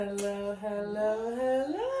Hello, hello,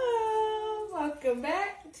 hello. Welcome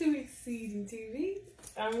back to Exceeding TV.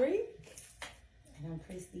 I'm Reek. And I'm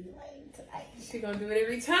Christy Lane tonight. She gonna do it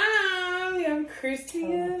every time. I'm Christy.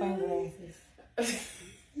 Sunglasses.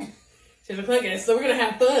 She has her fun glasses, so we're gonna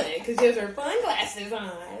have fun because she has her fun glasses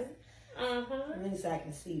on. At least I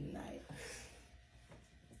can see tonight.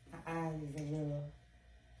 My eyes is a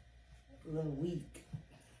little weak.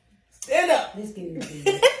 Stand up. Let's get into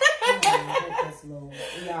it.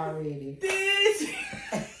 We already. This.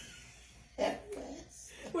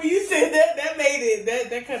 When you said that made it.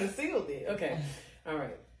 That kind of sealed it. Okay. All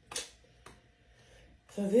right.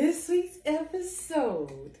 So this week's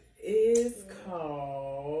episode is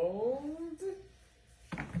called.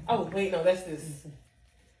 Oh wait, no, that's this.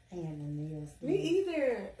 I ain't got no nails. Me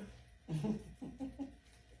either.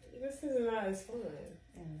 This is not as fun.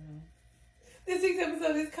 This week's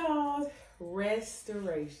episode is called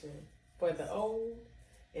Restoration for the Old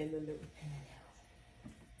and the New.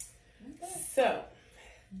 So,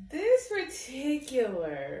 this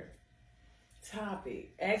particular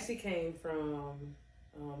topic actually came from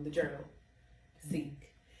the journal,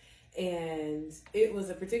 Seek. And it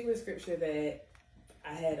was a particular scripture that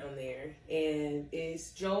I had on there. And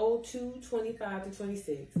it's Joel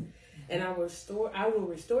 2:25-26. And I will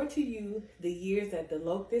restore to you the years that the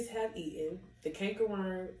locusts have eaten, the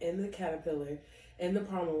cankerworm and the caterpillar and the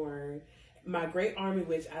palmer worm, my great army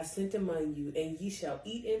which I sent among you, and ye shall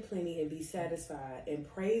eat in plenty and be satisfied, and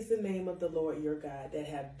praise the name of the Lord your God that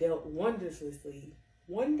have dealt wondrously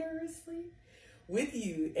with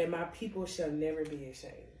you, and my people shall never be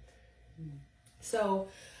ashamed. So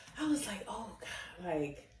I was like, oh God,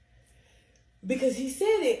 like, because he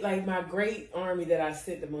said it like my great army that I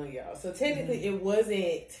sent among y'all. So technically it was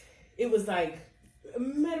like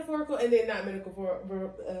metaphorical and then not metaphorical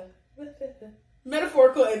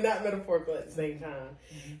and not metaphorical at the same time.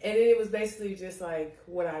 And then it was basically just like,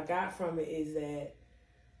 what I got from it is that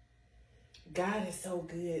God is so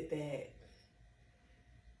good that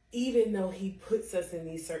even though he puts us in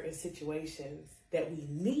these certain situations that we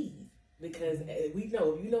need, because we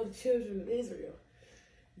know, if you know the children of Israel,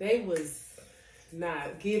 they was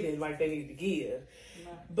not giving like they need to give.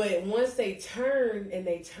 No. But once they turn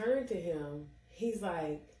to him, he's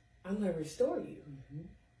like, I'm going to restore you.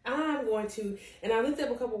 I'm going to, and I looked up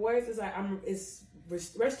a couple words. It's like,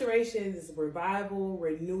 restoration is revival,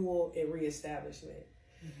 renewal, and reestablishment.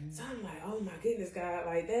 So I'm like, oh my goodness, God,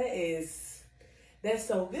 like that's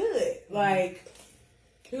so good. Like,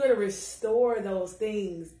 you're going to restore those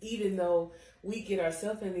things, even though we get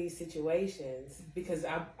ourselves in these situations, because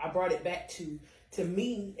I brought it back to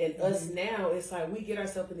me and us now. It's like we get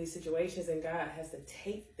ourselves in these situations and God has to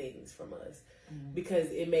take things from us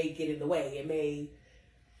because it may get in the way. It may,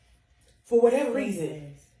 for whatever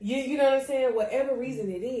reason. You know what I'm saying? Whatever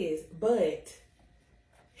reason it is, but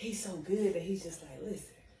he's so good that he's just like,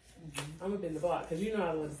 listen, I'm going to bend the block. Because you know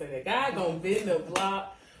I want to say that. God going to bend the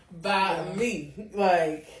block by me.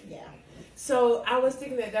 Like, yeah. So I was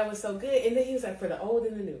thinking that was so good. And then he was like, for the old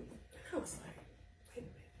and the new. And I was like, wait a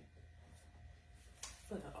minute.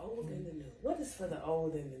 For the old and the new. What does for the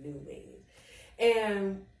old and the new mean?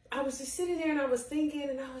 And I was just sitting there and I was thinking,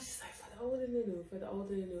 and I was just like, for the old and the new, for the old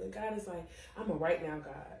and the new. And God is like, I'm a right now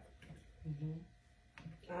God.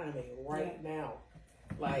 I'm a right now.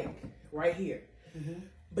 Like, right here.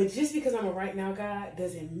 But just because I'm a right now God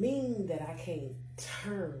doesn't mean that I can't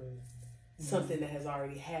turn something that has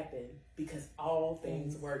already happened, because all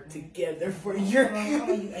things work together for your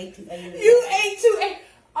good. You 828.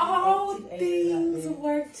 All things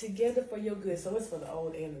work together for your good. So it's for the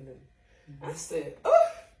old and the new. I said, oh,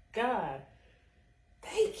 God,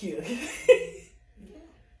 thank you.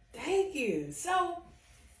 Thank you. So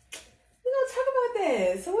we're going to talk about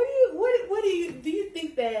that. So what do you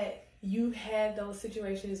think that you had those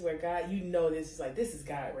situations where God, you know, this is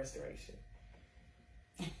God restoration?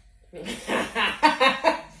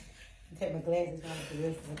 Take my glasses off to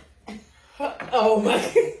listen. Oh my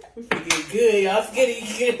God. We get good, y'all. It's getting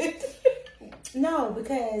good. No,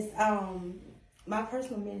 because my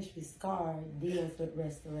personal ministry, SCAR, deals with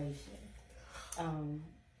restoration.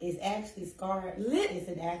 It's actually SCAR. It's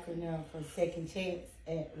an acronym for Second Chance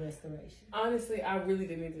at Restoration. Honestly, I really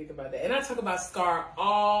didn't even think about that. And I talk about SCAR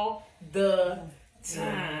all the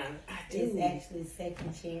time. I do. It's actually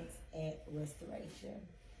Second Chance at Restoration.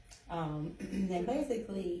 And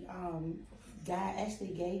basically, God actually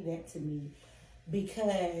gave that to me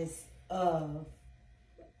because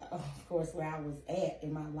of course, where I was at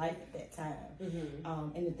in my life at that time,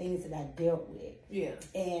 and the things that I dealt with. Yeah.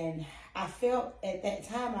 And I felt, at that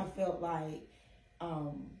time, like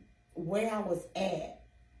where I was at,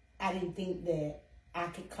 I didn't think that I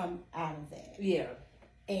could come out of that. Yeah.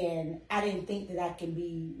 And I didn't think that I can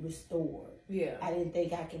be restored. Yeah. I didn't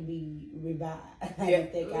think I can be revived. I Yeah.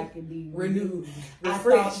 didn't think I could be renewed. I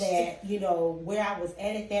thought that, where I was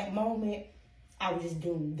at that moment, I was just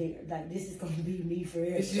doomed there. Like, this is going to be me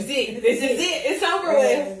forever. This is it. This is it. It's over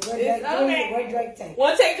with. What Drake take?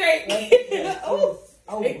 One take Drake. Oh,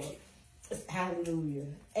 over. Hallelujah.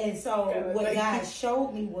 And so what God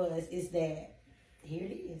showed me is that, here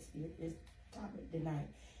it is. This topic tonight.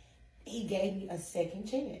 He gave me a second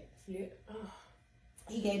chance. Yeah. Oh.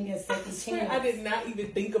 He gave me a second chance. I did not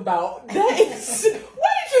even think about that. What did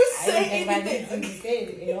you say? I didn't think about that. You said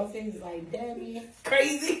it. You know what I'm saying? It's like, damn it.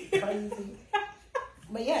 Crazy.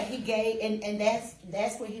 But yeah, he gave, and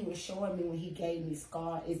that's what he was showing me when he gave me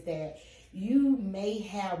Scar, is that you may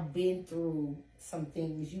have been through some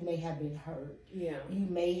things. You may have been hurt. Yeah. You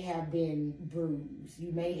may have been bruised.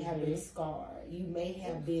 You may have been scarred. You may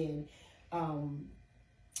have been,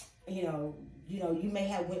 you may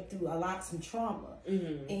have went through some trauma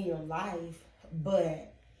in your life.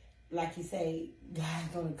 But like you say, God's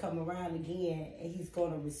gonna come around again, and He's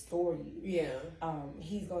gonna restore you. Yeah.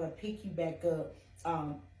 He's gonna pick you back up.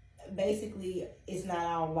 Basically, it's not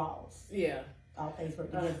all lost. Yeah. All things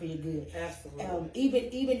work together for your good. Absolutely.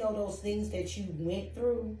 Even though those things that you went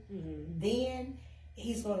through, then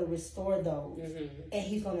He's going to restore those, and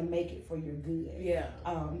He's going to make it for your good. Yeah.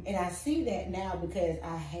 And I see that now because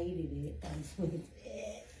I hated it.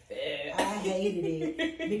 I hated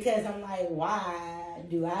it because I'm like, why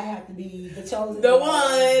do I have to be the chosen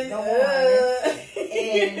one?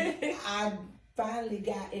 And I finally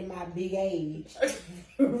got in my big age,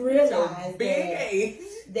 realized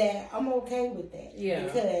that I'm okay with that. Yeah.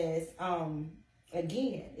 Because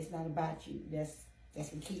again, it's not about you. That's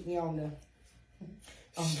what keeps me on the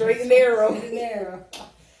straight and narrow.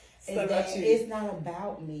 It's not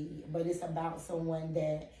about me, but it's about someone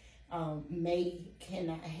that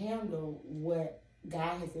cannot handle what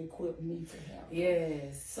God has equipped me to handle.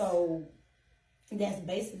 Yes. So that's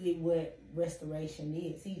basically what restoration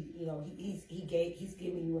is. He's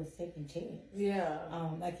giving you a second chance. Yeah.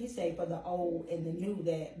 Like you say, for the old and the new,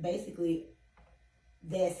 that basically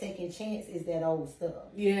that second chance is that old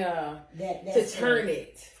stuff. Yeah. To turn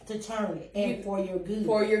it and for your good.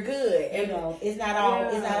 For your good. And it's not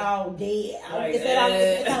all dead. Like,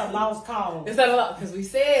 it's not a lost cause. It's not a lot, because we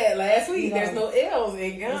said last week there's no L's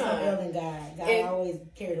in God. There's no L in God. God always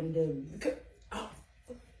carried them W's.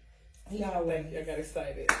 He always. I got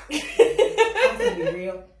excited. I'm gonna be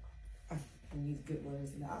real. I'm gonna use good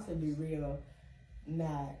words now. I'm gonna be real,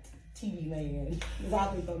 not TV man. Because I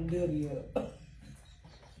think I'm W up.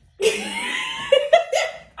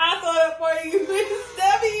 I thought it for you,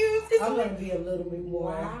 W's. I'm gonna be a little bit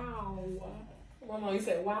more. Wow. My mom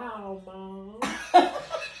said, "Wow, Mom."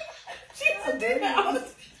 She did that. What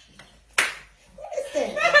is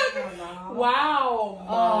that? Wow, Mom.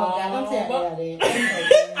 Oh God, don't tell me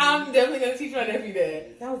that. I'm definitely gonna teach my nephew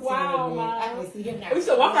that. Wow, Mom. I can see him now. We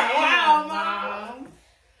should walk around. Wow, Mom.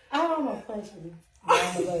 I don't know, punch me.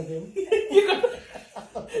 I love him.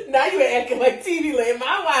 Now you acting like TV land.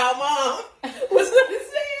 My wow, Mom was what it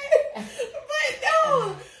said. But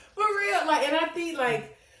no, for real. Like, and I think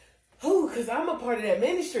like, because I'm a part of that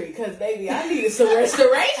ministry. Because baby, I needed some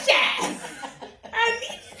restoration. I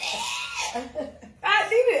needed it.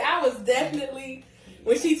 I was definitely,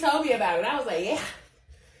 when she told me about it, I was like,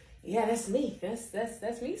 yeah, that's me.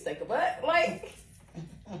 That's me, Stinker Butt. Like,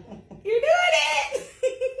 you're doing it.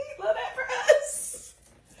 Love that for us.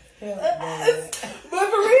 But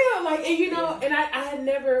for real, like, and and I had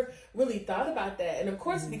never really thought about that. And of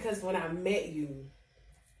course, because when I met you,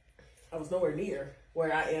 I was nowhere near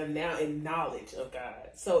where I am now in knowledge of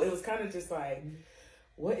God. So it was kind of just like,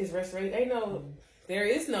 what is restoration? There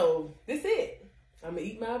is no, this it. I'm going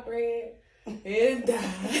to eat my bread and die.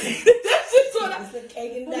 That's just what I'm eat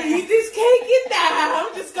cake and die. Eat this cake and die.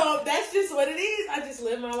 I'm just going, that's just what it is. I just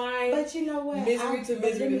live my life. But you know what? Misery to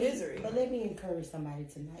misery. But let me encourage somebody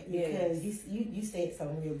tonight, because you said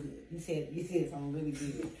something real good. You said something really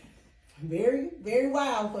good. Very, very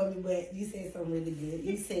wild for me, but you said something really good.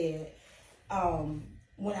 You said,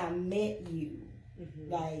 when I met you,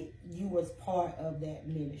 like, you was part of that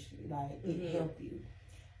ministry. Like, it helped you.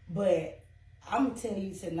 But I'm going to tell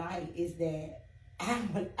you tonight is that I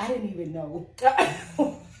didn't even know.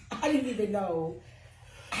 I didn't even know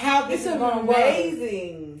how this was going to work.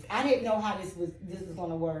 Amazing. I didn't know how this was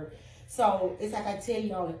going to work. So it's like I tell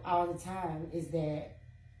you all the time, is that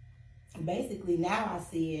basically now I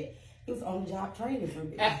see it was on the job training for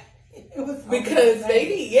me. It was because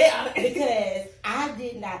baby, because I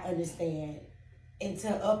did not understand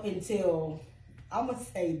until I'm gonna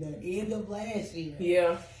say the end of last year.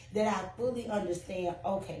 Yeah. That I fully understand.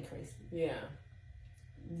 Okay, Christy. Yeah.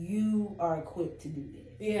 You are equipped to do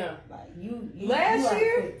this. Yeah. Like you last are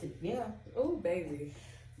year. Equipped to, yeah. Oh, baby.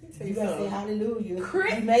 You gotta say hallelujah.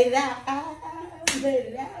 You made it out. You made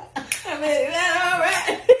it out. I made it out. All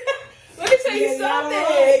right. Let me tell you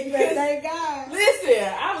something. You better thank God.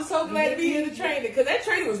 Listen, I was so glad to be in the training because that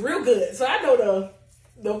training was real good. So I know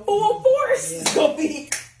the full force is gonna be.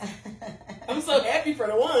 I'm so happy for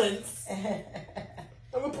the ones.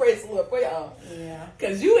 I'm gonna praise the Lord for y'all. Yeah.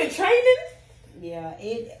 Cause you in training. Yeah.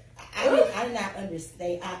 I did not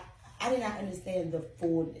understand. I did not understand the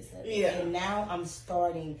fullness of it. Yeah. And now I'm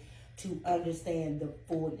starting to understand the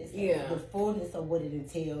fullness of Yeah. it. The fullness of what it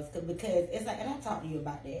entails. Because it's like, and I talked to you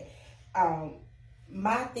about that.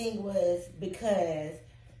 My thing was because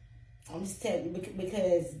I'm just telling you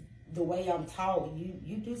because the way I'm taught,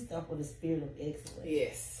 you do stuff with a spirit of excellence.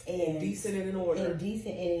 Yes. And decent and in order. And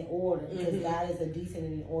decent and in order. Because God is a decent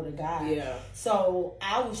and in order God. Yeah. So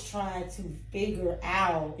I was trying to figure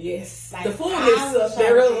out. Yes. Like, the fullness of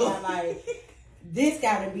thereof. Like, this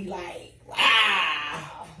got to be like,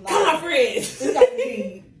 wow. Like, Conference. This got to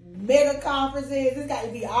be mega conferences. This got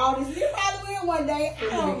to be all this. You probably will one day. I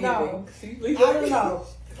don't know.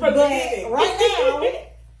 But right now,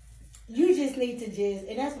 you just need to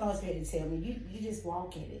and that's what I was trying to tell me. You just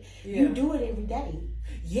walk in it. Yeah. You do it every day.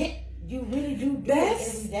 Yeah. You really do it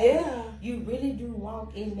every day. Yeah. You really do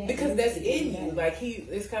walk in that. Because that's in you. Like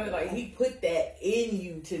it's kind of like he put that in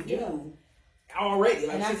you to do already.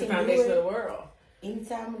 Like it's the foundation of the world. Any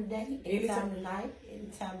time of the day, any time of the night,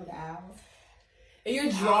 any time of the hour. And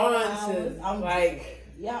you're drawn to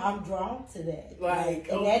I'm drawn to that. Like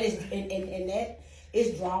and that is and that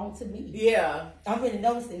is drawn to me. Yeah. I'm really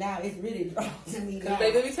noticing now. It's really drawn to me now.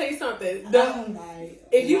 Babe, let me tell you something.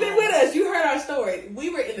 If you've been with us, you heard our story. We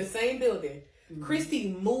were in the same building. Mm-hmm.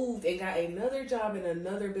 Christy moved and got another job in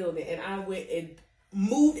another building, and I went and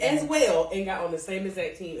moved as well and got on the same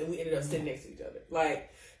exact team, and we ended up sitting next to each other.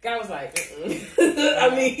 Like, God was like,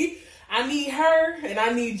 I need her, and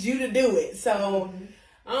I need you to do it. So.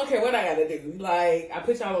 I don't care what I gotta do. Like, I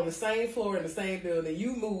put y'all on the same floor in the same building.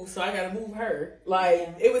 You move, so I gotta move her.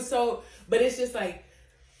 Like, it was so, but it's just like,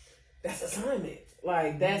 that's assignment.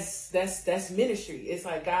 Like, that's ministry. It's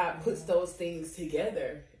like God puts those things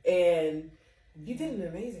together. And you did an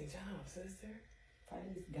amazing job, sister.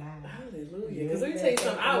 Praise God. Hallelujah. Because let me tell you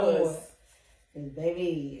something, I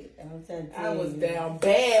was down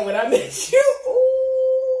bad when I met you.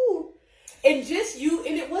 Ooh. And just you,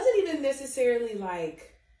 and it wasn't even necessarily like,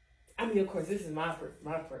 I mean, of course, this is my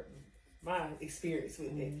experience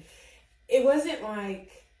with it. It wasn't like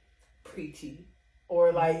preachy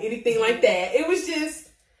or like anything like that. It was just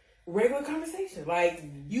regular conversation. Like,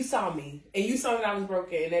 you saw me and you saw that I was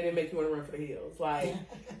broken, and that didn't make you want to run for the hills. Like,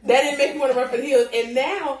 that didn't make you want to run for the hills. And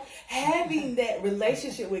now having that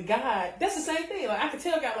relationship with God, that's the same thing. Like, I could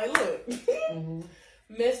tell God, like, look,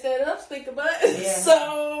 mess that up, stinker butt. Yeah.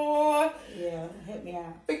 So help me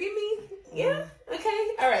out. Forgive me. Yeah. Okay.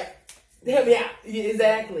 All right. Help me out. Yeah,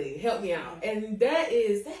 exactly. Help me out. And that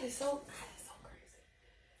is so crazy.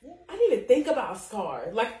 Yeah. I didn't even think about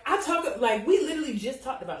Scar. We literally just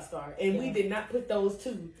talked about Scar, and we did not put those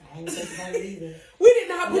two. I didn't think about it either. We did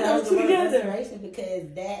not put those two together.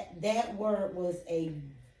 Because that word was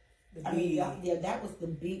that was the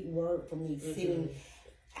big word for me. Sitting,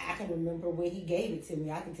 I can remember when he gave it to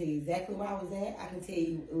me. I can tell you exactly where I was at. I can tell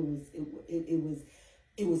you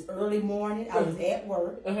it was early morning. I was at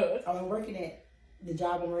work. I was working at the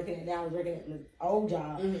job I'm working at now. I was working at the old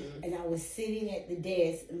job. And I was sitting at the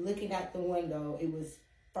desk looking out the window. It was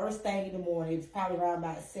first thing in the morning. It was probably around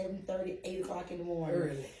about 7:30, 8 o'clock in the morning.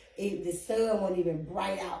 Early. The sun wasn't even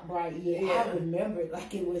bright yet. Yeah. I remember it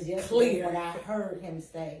like it was yesterday when I heard him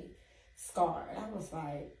say, Scar. And I was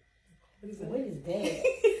like, what is that?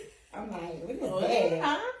 I'm like, what is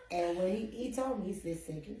that? And when he told me, he said,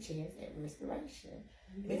 second chance at restoration.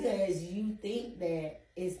 Because you think that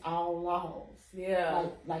it's all lost. Yeah.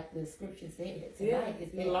 Like the scripture said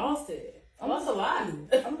tonight. You lost it. I lost a lot.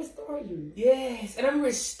 I'm restoring you. Yes. And I'm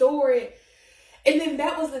restoring. And then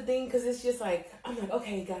that was the thing, because it's just like, I'm like,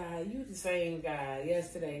 okay, God, you the same guy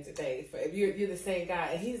yesterday, today. If you're the same guy.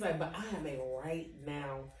 And he's like, but I am a right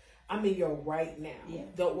now. I'm in your right now. Yeah.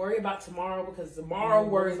 Don't worry about tomorrow, because tomorrow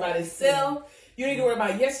worries about itself. You need to worry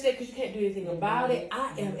about yesterday because you can't do anything about it.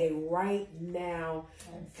 I am a right now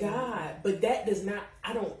God. But that does not,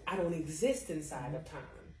 I don't exist inside of time.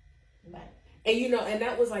 Right. And, and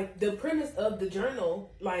that was like the premise of the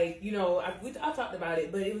journal. Like, I talked about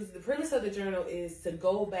it, but it was the premise of the journal is to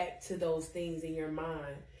go back to those things in your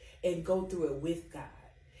mind and go through it with God.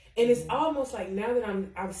 And it's almost like now that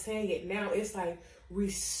I'm saying it now, it's like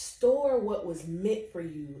restore what was meant for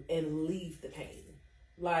you and leave the pain.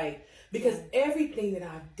 Like, because everything that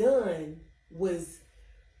I've done was,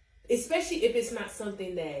 especially if it's not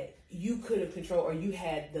something that you could have controlled or you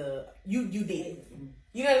had you did.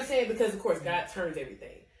 You know what I'm saying? Because of course God turns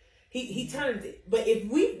everything. He turns it. But if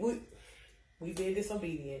we been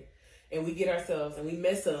disobedient and we get ourselves and we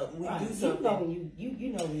mess up and we do something.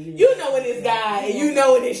 You know when it's God and you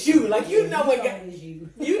know when it's you. Like you know when God,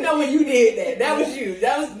 you know when you did that. That was you.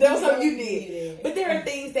 That was something you did. But there are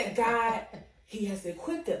things that God, He has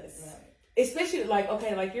equipped us. Right. Especially like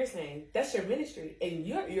you're saying, that's your ministry and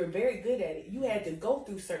you're very good at it. You had to go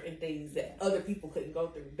through certain things that other people couldn't go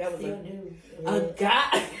through. That was a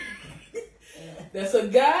God. That's a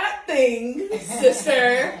God thing,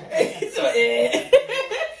 sister.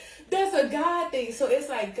 That's a God thing. So it's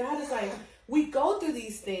like God is like, we go through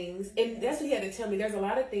these things, and that's what He had to tell me. There's a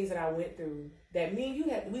lot of things that I went through that me and you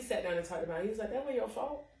we sat down and talked about. He was like, that wasn't your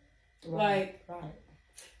fault. Right.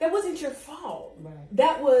 That wasn't your fault. Right.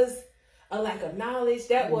 That was a lack of knowledge.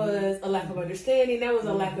 That was a lack of understanding. That was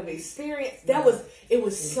a lack of experience. It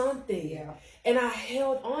was something. Yeah. And I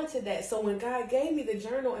held on to that. So when God gave me the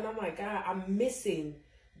journal, and I'm like, God, I'm missing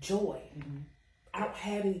joy. Mm-hmm. I don't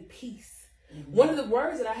have any peace. Mm-hmm. One of the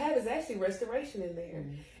words that I have is actually restoration in there.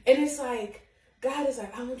 Mm-hmm. And it's like, God is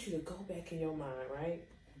like, I want you to go back in your mind, right?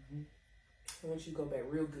 Mm-hmm. I want you to go back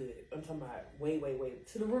real good. I'm talking about way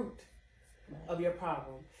to the root of your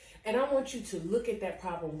problem. And I want you to look at that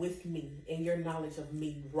problem with me and your knowledge of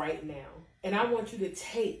me right now. And I want you to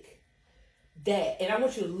take that, and I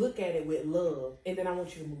want you to look at it with love, and then I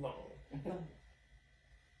want you to move on. Mm-hmm.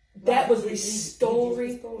 That was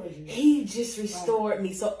restoring. He just restored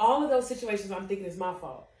me. So all of those situations I'm thinking is my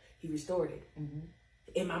fault. He restored it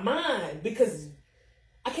in my mind, because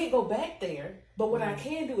I can't go back there. But what I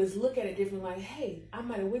can do is look at it differently. Like, hey, I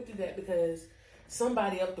might have went through that because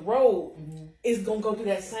somebody up the road is going to go through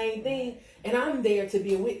that same thing. And I'm there to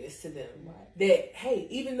be a witness to them. Right. That, hey,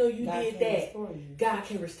 even though you did that, God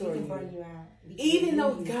can restore you. Bring you out. Even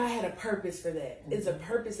though God had a purpose for that. There's a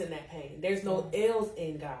purpose in that pain. There's no ills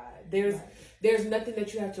in God. There's nothing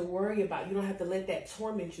that you have to worry about. You don't have to let that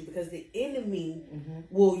torment you, because the enemy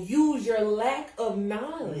will use your lack of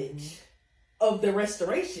knowledge of the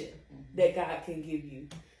restoration that God can give you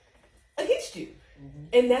against you.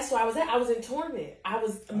 And that's why I was in torment. I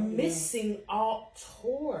was missing all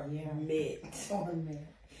torment.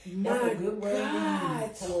 My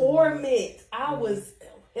God, torment. I was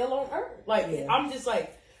hell on earth. Like, I'm just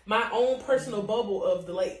like my own personal bubble of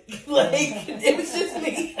the lake. Like, it was just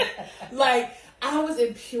me. Like, I was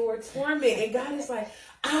in pure torment. And God is like,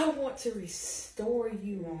 I want to restore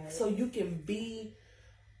you so you can be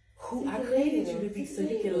who I created you to be, so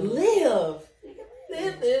you can live.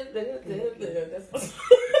 Live.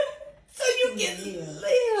 So you can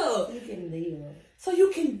live. You can live. So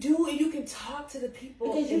you can do and you can talk to the people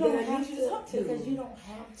because you don't have to talk to. Because you don't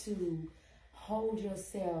have to hold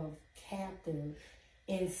yourself captive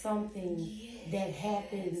in something that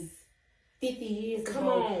happened 50 years ago. Come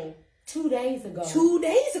on. 2 days ago. 2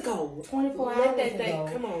 days ago. 24 hours ago.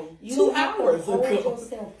 Come on. You 2 hours ago. Hold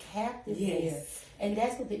yourself captive there. And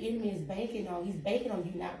that's what the enemy is banking on. He's banking on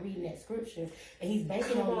you not reading that scripture. And he's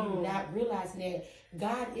banking on you not realizing that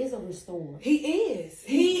God is a restorer. He is.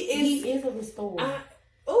 He is a restorer.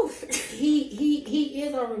 He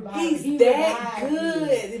is a reviver. He's that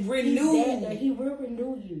good. Renew. He will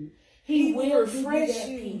renew you. He will refresh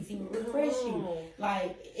you. Peace. He will refresh you.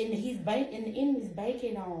 Like, and the enemy's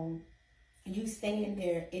banking on you staying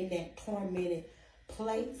there in that tormented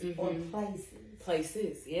place or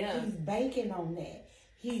places. He's banking on that.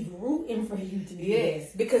 He's rooting for you to do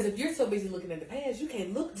that. Because if you're so busy looking at the past, you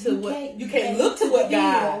can't look to what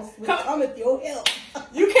God come with your help.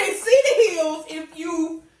 You can't see the hills if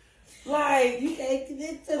you you can't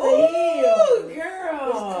get to the hills. Girl,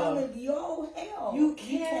 it's coming your help. You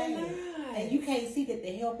cannot. And you can't see that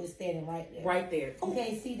the help is standing right there. Right there. You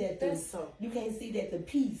can't see that. You can't see that the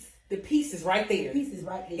peace. The peace is right there. The peace is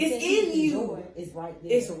right there. It's in you. It's right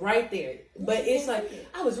there. It's right there. But it's like,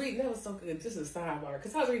 I was reading, that was so good, just a sidebar,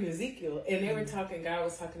 because I was reading Ezekiel, and they were talking, God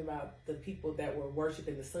was talking about the people that were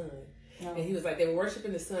worshiping the sun. And he was like, they were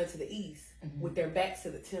worshiping the sun to the east with their backs to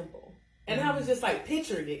the temple. And I was just like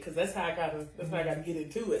picturing it, because that's how I got to get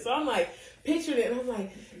into it. So I'm like picturing it, and I'm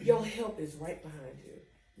like, your help is right behind you.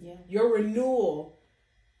 Yeah. Your renewal,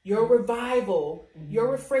 your revival, your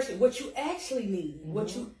refreshing, what you actually need,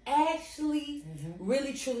 what you actually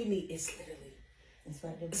really truly need is literally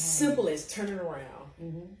right simple as turning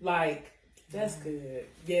around. Like, that's good.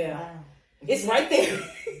 Yeah. Wow. It's right there.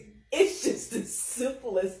 It's just as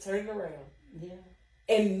simple as turning around. Yeah.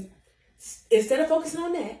 And instead of focusing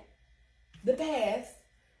on that, the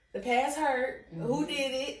past hurt, who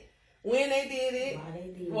did it, when they did it,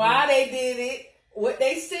 why they did it, what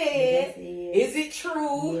they said, is it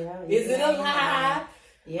true, is it a lie?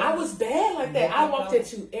 Yeah. I was bad like that. I walked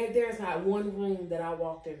into, and there's not one room that I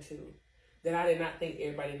walked into that I did not think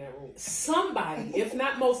everybody in that room, somebody, if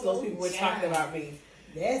not most of those people were talking about me.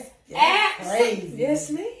 That's crazy. Yes,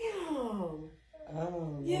 ma'am.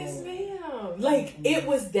 Oh, yes, ma'am. Like, it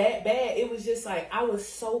was that bad. It was just like, I was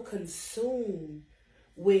so consumed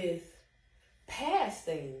with past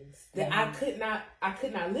things that I could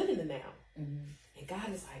not live in the now. And God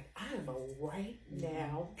is like, I am a right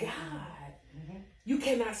now God. You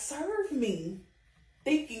cannot serve me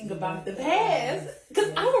thinking about the past,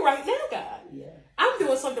 because I'm a right now God. Yeah. I'm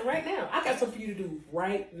doing something right now. I got something for you to do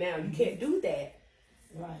right now. You can't do that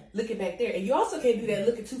looking back there. And you also can't do that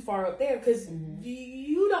looking too far up there, because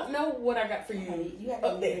you don't know what I got for you, you have to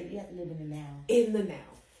up there. You have to live in the now. In the now.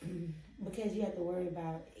 Because you have to worry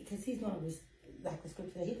about, because he's going to, like the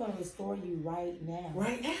scripture says, he's going to restore you right now.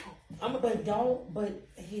 Right now. But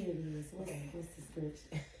here it is. What's the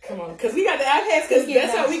scripture? Come on, because we got the iPads, because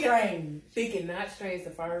that's how we strange. Think it not strange, the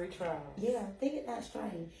fiery trial. Yeah, think it not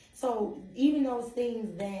strange. So even those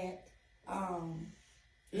things that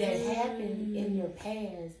happened in your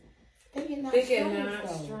past, think it not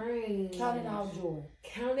strange. Count it all joy.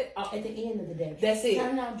 Count it all. At the end of the day. That's it.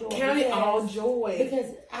 Count it all joy. Count it all joy.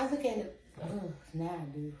 Because I look at it, now I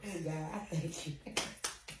do. Oh God, I thank you.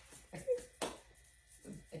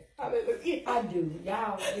 I do.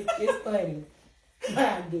 Y'all, it's funny.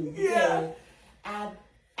 I do. Yeah.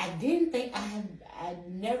 I didn't think I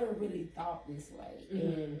never really thought this way.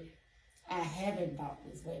 And I haven't thought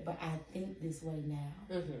this way, but I think this way now.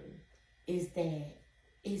 Is that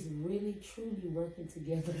it's really truly working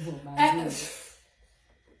together for my good.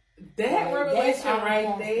 That revelation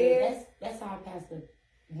right there. That's our pastor.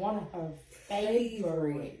 One of her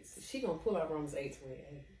favorites. She gonna pull out Romans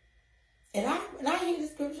 8:28. And I hear the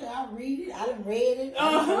scripture, I read it, I done read it,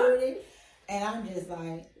 I done heard it, and I'm just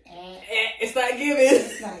like, it's not giving.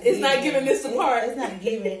 It's not giving this apart. It's not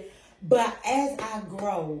giving. But as I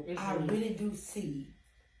grow, I really do see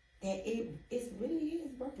that it really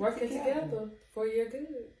is working together for your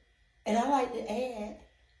good. And I like to add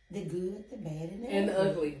the good, the bad, and the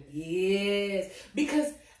ugly. Yes,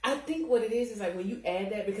 because I think what it is like when you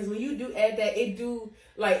add that, because when you do add that, it do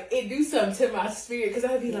something to my spirit, because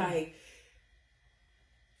I'd be like,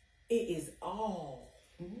 it is all.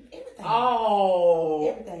 Everything. All.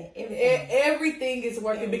 Everything. Everything is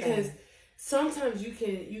working, because sometimes you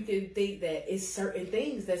can think that it's certain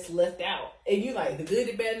things that's left out, and you like the good,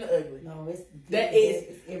 the bad, and the ugly. No, it's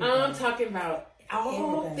everything. I'm talking about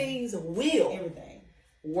all things will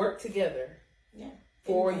work together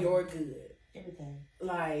for your good. Everything.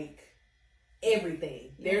 Like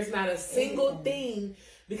everything. There's not a single thing,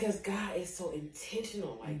 because God is so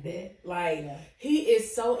intentional like that. Like he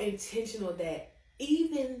is so intentional that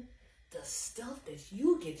even the stuff that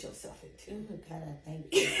you get yourself into. God, I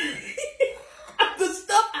thank you. The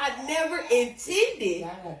stuff I never intended.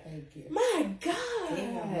 God, I thank you. My God.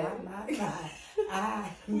 Yeah, my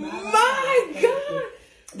God.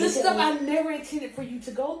 The stuff I never intended for you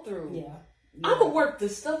to go through. Yeah. I'm going to work the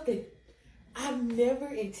stuff that I've never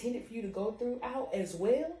intended for you to go through out as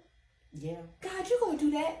well. Yeah. God, you're going to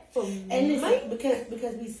do that for me. And listen,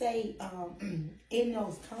 because we say in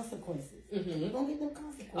those consequences, you're going to get them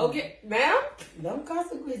consequences. Okay, now? Them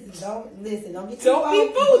consequences, don't get too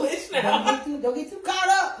be foolish now. Don't get too caught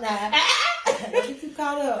up now. Don't get too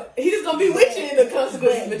caught up. He's just going to be with you in the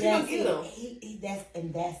consequences, but you're going to get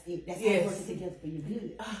them. That's it. That's how it works together for your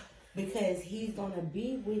good. Because he's going to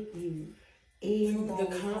be with you in the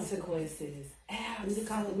consequences.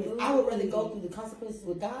 Absolutely. I would rather go through the consequences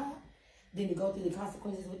with God than to go through the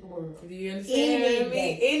consequences with the world. Do you understand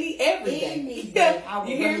me? Every day. I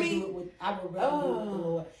would rather do it with the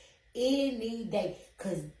Lord any day.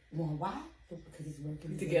 Because, why? Because it's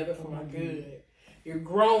working together for my good. You're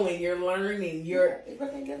growing, you're learning, it's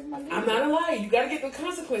working together for my good. I'm not a liar. You got to get the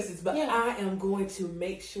consequences, but I am going to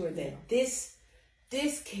make sure that this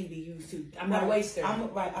can be used too. I'm not a waster. I'm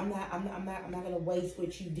not gonna waste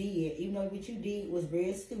what you did, even though what you did was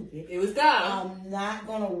very stupid. It was dumb. I'm not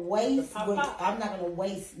gonna waste. I'm not gonna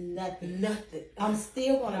waste nothing. I'm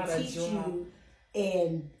still gonna teach you,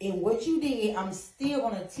 and in what you did, I'm still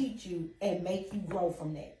gonna teach you and make you grow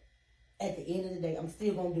from that. At the end of the day, I'm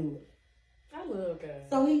still gonna do it. I love God.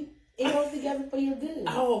 So it goes together for your good.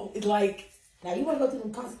 Oh, like now you want to go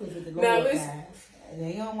through the consequences with the Lord. Now listen. And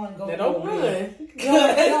they don't want to go. They don't run. They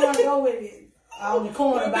don't want to go with it. on the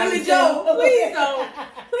corner by Billy yourself. Joe.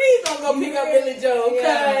 Please don't go pick up Billy Joe. You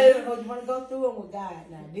want to go through it with God.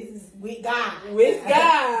 Now, this is with God. With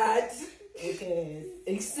God. Because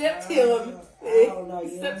accept him. I don't know.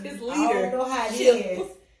 Accept his leader. I don't know how it is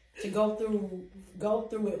to go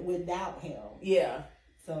through it without him. Yeah.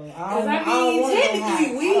 So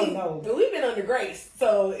technically we've been under grace.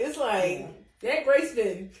 So it's like that grace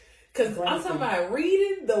been, because I'm talking about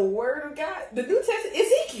reading the word of God, the New Testament,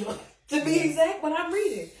 Ezekiel, to be exact, what I'm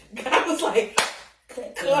reading. God was like,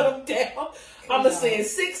 cut them down. I'm going to send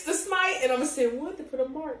 6 to smite, and I'm going to send 1 to put a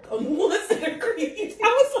mark on the ones that agree. I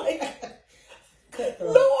was like,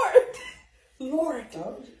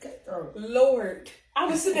 Lord. I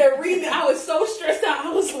was sitting there reading. I was so stressed out.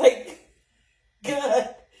 I was like,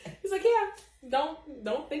 God. He's like, yeah,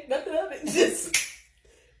 don't think nothing of it. Just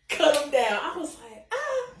cut them down. I was like,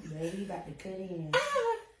 Baby, about to cut in.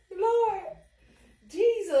 Lord,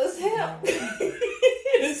 Jesus, help.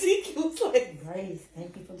 And Ezekiel's like, grace.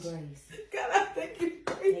 Thank you for grace. God, I thank you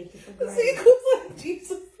for grace. Thank you for grace. Ezekiel's like,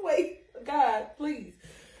 Jesus, wait. God, please.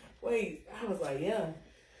 Wait. I was like, yeah.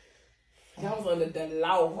 Y'all was under the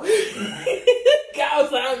law. God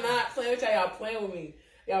was like, I'm not playing with y'all. Y'all playing with me.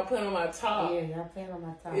 Y'all playing on my top. Yeah, y'all playing on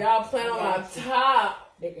my top. Y'all playing on my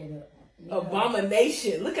top.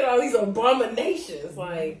 Abomination. Look at all these abominations.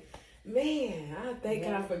 Like, man, I thank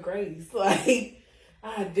God for grace. Like,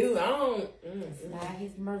 I do. I don't. Slide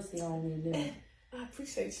his mercy on me, dude. I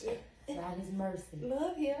appreciate you. Slide his mercy.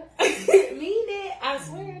 Love you. Mean that. I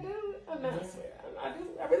swear I do. I'm not swear. I do.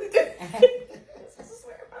 I really do. I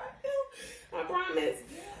swear about it. I promise.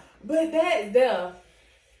 But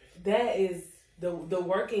that is the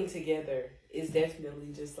working together is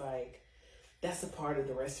definitely just like, that's a part of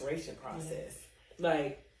the restoration process.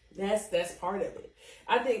 Like that's part of it.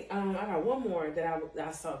 I think I got one more that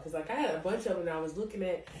I saw, because like I had a bunch of them that I was looking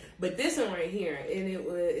at, but this one right here, and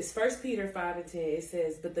it's 1 Peter 5:10. It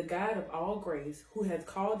says, "But the God of all grace, who hath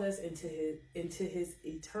called us into his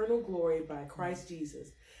eternal glory by Christ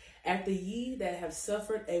Jesus, after ye that have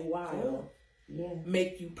suffered a while,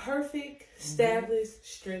 make you perfect, establish,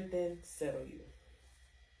 strengthen, settle you."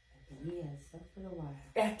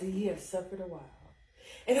 After ye have suffered a while.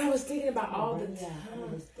 And I was thinking about all the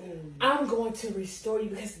time, I'm going to restore you,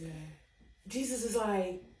 because Jesus is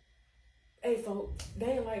like, hey, folks,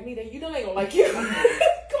 they ain't like me. You know they ain't gonna like you. Come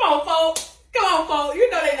on, folks. You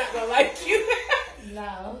know they not gonna like you.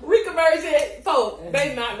 No. Rika Bird said, folks,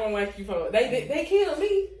 they not gonna like you, folks. They killed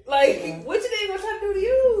me. Like, what you think gonna try to do to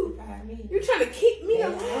you? You're trying to keep me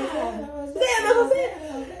alive.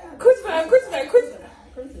 Crucify.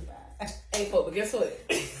 Hey, folks, but guess what?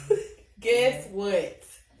 Guess what?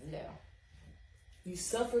 Yeah. You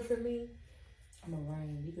suffer for me. I'm gonna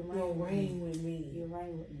reign. You can reign with me. You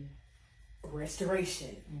reign with me.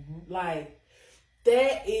 Restoration. Like,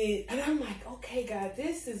 that is, and I'm like, okay, God,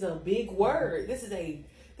 this is a big word. This is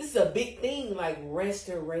a big thing, like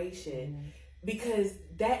restoration, because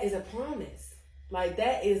that is a promise. Like,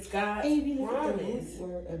 that is God's promise. The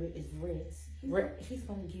root word of it is rest. He's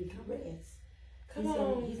gonna give you rest. He's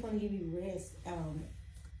gonna give you rest,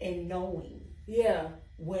 and knowing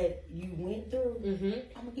what you went through.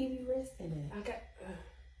 I'm gonna give you rest in that.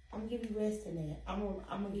 I'm gonna give you rest in that. I'm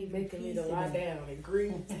gonna give you making me to lie down and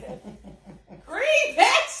green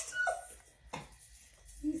pastures.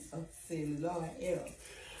 You so silly, Lord.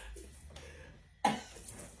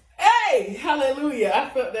 Hey, hallelujah! I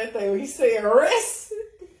felt that thing when he said rest.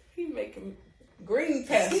 He making green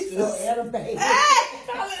pastures. He's so elevated. Hey,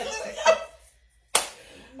 hallelujah.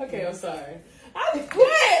 Okay, I'm sorry. I'm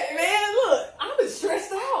glad, man. Look, I've been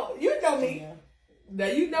stressed out. You know me. Now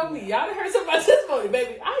you know me. Y'all done heard some of my testimony,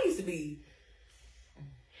 baby. I used to be.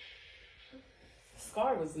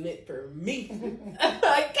 Scar was meant for me.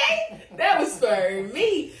 Okay? That was for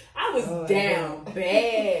me. I was down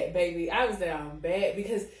bad, baby. I was down bad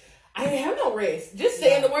because I didn't have no rest. Just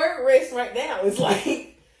saying the word rest right now. It's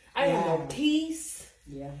like I didn't have no peace.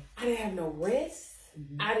 Yeah. I didn't have no rest.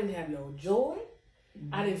 I didn't have no joy.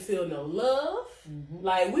 I didn't feel no love.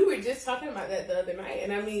 Like, we were just talking about that the other night.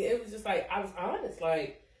 And I mean, it was just like, I was honest.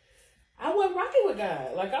 Like, I wasn't rocking with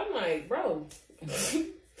God. Like, I'm like, bro,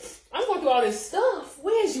 I'm going through all this stuff.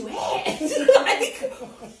 Where's you at? Like,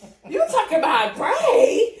 you talking about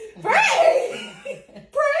pray? You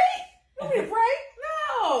want me to pray?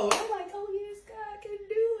 No. I'm like, oh, yes, God can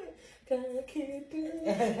do it. God can do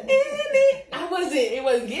it. It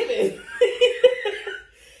wasn't given.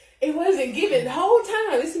 It wasn't given the whole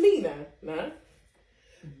time. It's me now.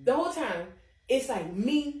 The whole time, it's like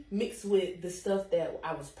me mixed with the stuff that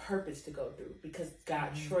I was purposed to go through because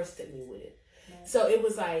God trusted me with it. So it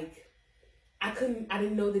was like, I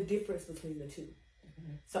didn't know the difference between the two.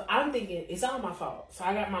 So I'm thinking it's all my fault. So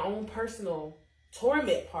I got my own personal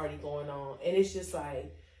torment party going on, and it's just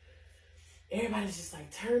like everybody's just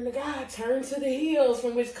like, turn to God, turn to the hills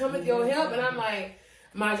from which cometh your help, and I'm like,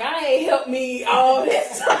 my guy ain't helped me all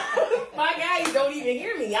this time. My guy don't even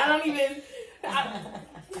hear me. I don't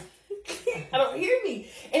hear me.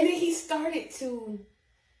 And then he started to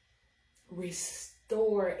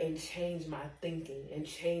restore and change my thinking and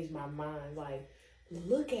change my mind. Like,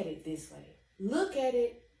 look at it this way. Look at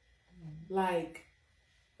it like,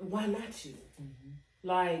 why not you?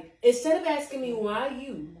 Like, instead of asking me why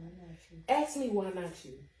you, ask me why not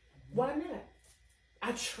you. Why not?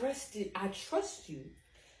 I trust you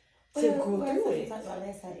to go through it. Talk about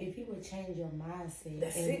last time, if you would change your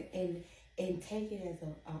mindset and take it as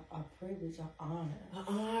a privilege, an honor.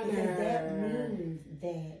 Because that means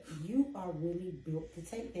that you are really built to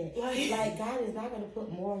take that. Like God is not going to put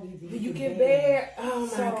more on you than you can bear. Oh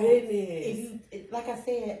my goodness. Like I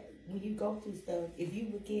said, when you go through stuff, if you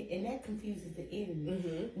would get, and that confuses the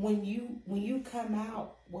enemy. When you come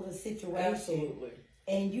out with a situation, absolutely,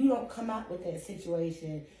 and you don't come out with that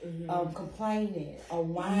situation complaining or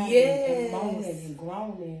whining and moaning and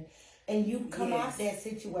groaning, and you come out that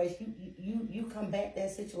situation, you come back that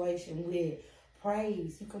situation with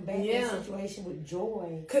praise. You come back that situation with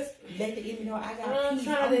joy. Let the enemy know I got peace.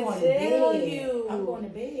 I'm going to bed. I'm going to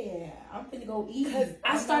bed. I'm going to go eat. Because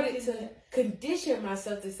I started to condition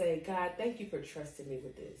myself to say, God, thank you for trusting me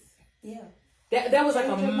with this. Yeah. That was like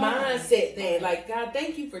a mindset thing. Like, God,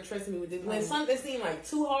 thank you for trusting me with this. When something seemed like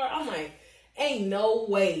too hard, I'm like, ain't no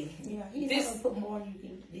way. Yeah, he's not going to put more than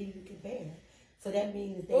you can bear. So that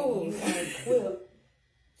means that you are equipped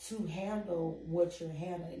to handle what you're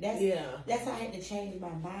handling. That's how I had to change my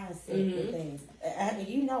mindset with things. I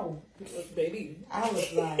mean, baby, I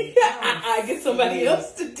was like, I get somebody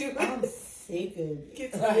else to do it. I'm sick of it.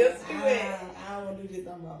 Get somebody else to do it. I don't want to do this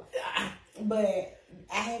no more. But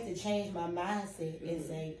I had to change my mindset and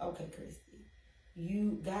say, okay, Christy,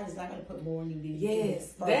 God is not going to put more on you than you can.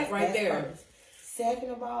 Yes, that right there. First. Second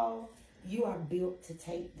of all, you are built to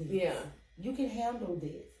take this. Yeah. You can handle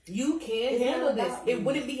this. You can handle this. It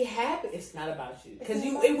wouldn't be happening. It's not about you, because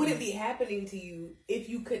it wouldn't be happening to you if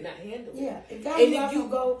you could not handle it. Yeah, if God knew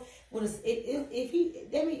go with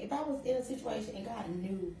if I was in a situation and God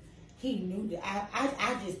knew, He knew that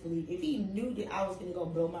I just believe if He knew that I was going to go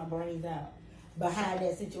blow my brains out behind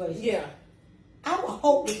that situation, I would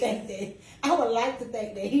hope to think that I would like to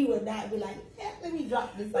think that He would not be like, let me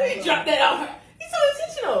drop this. Let me drop that on her. He's so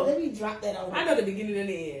intentional. Let me drop that on her. I know the beginning and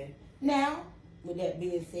the end. Now, with that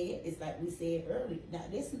being said, it's like we said earlier. Now,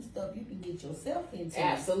 there's some stuff you can get yourself into.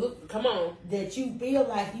 Absolutely. Come on. That you feel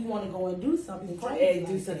like you want to go and do something crazy. And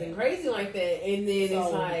do something crazy like that. And then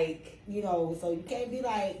it's like... so you can't be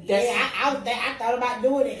like, I thought about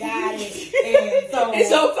doing it, guys. And so... It's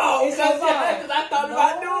your fault. It's your fault. Because I thought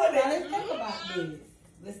about doing it. Now,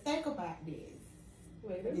 let's think about this.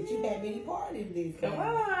 Wait a minute. Did you have any part in this? Come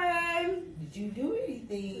on. Did you do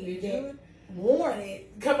anything warranted?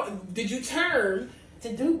 Come on. Did you turn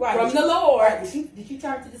to do from the Lord? Did you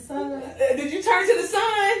turn to the sun? Did you turn to the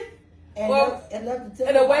sun? And left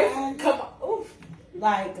the away from, come on. Oof.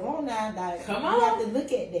 Like, come on now. Like, come on. You have to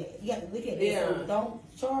look at that. You have to look at that. Yeah. So don't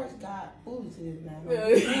charge God foolishness now.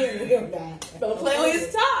 Don't play on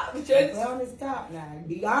his top. Don't play on his top now.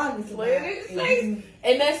 Be honest. Play in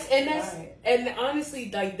his face. And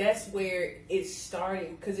honestly, like, that's where it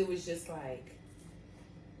started, because it was just like,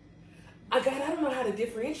 I don't know how to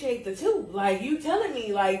differentiate the two. Like, you telling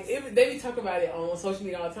me, like, they be talking about it on social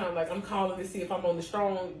media all the time. Like, I'm calling to see if I'm on the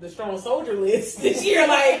strong soldier list this year.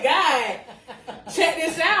 Like, God, check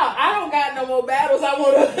this out. I don't got no more battles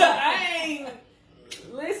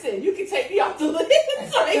listen, you can take me off the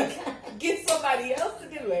list. Like, get somebody else to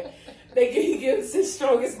do it. He gives his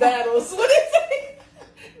strongest battles. What is it?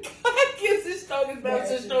 God gives his strongest battles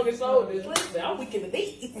to his strongest soldiers. Listen, I'm weak in the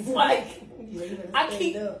knees. Like, I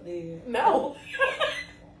keep no.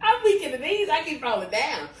 I'm weak in the knees. I keep falling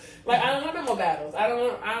down. Like, I don't want no more battles. I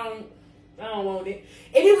don't want it.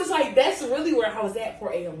 And it was like, that's really where I was at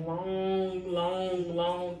for a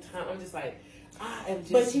long time. I'm just like, I am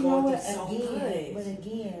just going through so much. But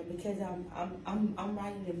again, because I'm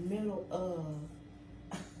right in the middle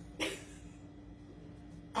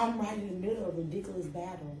of ridiculous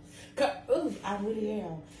battles. I really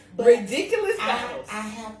am. But ridiculous battles. I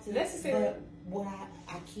have to. Necessary. But what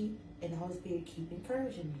I keep, and the Holy Spirit keep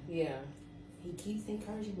encouraging me. Yeah. He keeps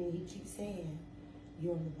encouraging me. He keeps saying,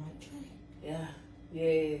 "You're on the right track." Yeah.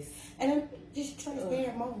 Yes. And then just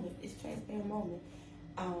transparent moment. It's transparent moment.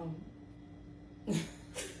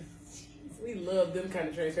 We love them kind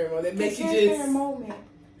of transparent moments. That makes you transparent just moment.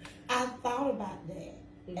 I thought about that,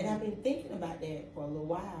 Mhm. and I've been thinking about that for a little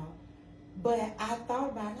while. But I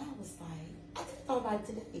thought about it, and I was like, I just thought about it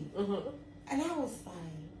today, and I was like,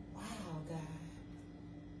 wow, God,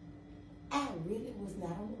 I really was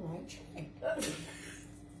not on the right track.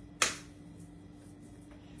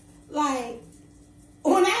 Like,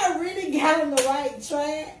 when I really got on the right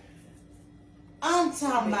track, I'm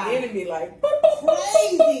talking the about enemy like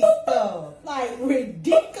crazy stuff, like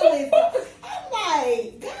ridiculous stuff. I'm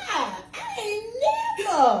like, God, I ain't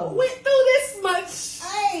never went through this much.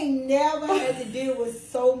 I ain't never had to deal with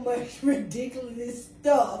so much ridiculous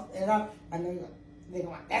stuff. And I know they're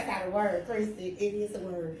going, that's not a word, Christy. It is a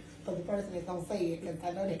word for the person that's going to say it, because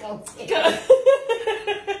I know they're going to say it.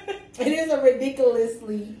 It is a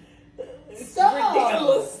ridiculously stuff.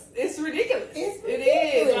 Ridiculous. It's ridiculous. It's It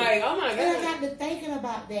ridiculous. is. Like, oh my God. And I got to thinking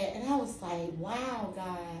about that, and I was like, wow,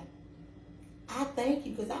 God, I thank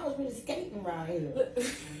you, because I was really skating around here.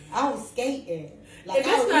 I was skating. Like,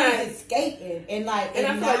 I was really skating. And like, and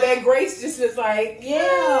I feel like that grace just was like,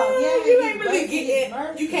 yeah, you ain't really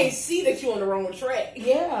getting, you can't see that you're on the wrong track.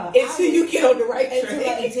 Yeah. Until you get on the right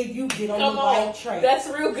track. Until you get on Come the on. right track. That's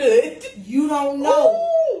real good. You don't know.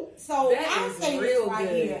 Ooh, so that I'm is saying real this right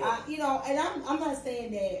good. here. You know, and I'm not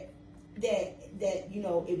saying that you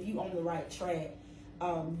know, if you on the right track,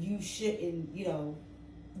 you shouldn't, you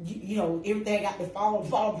know, everything got to fall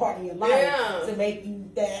apart in your life to make you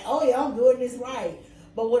that, oh yeah, I'm doing this right.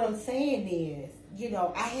 But what I'm saying is, you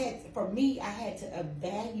know, I had to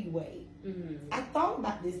evaluate. Mm-hmm. I thought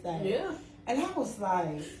about this thing. Yeah. And I was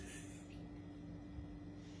like,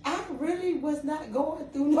 I really was not going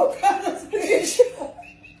through no kind of spiritual.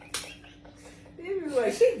 He was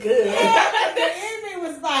like, she good. The enemy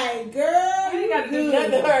was like, girl, You ain't got to do good.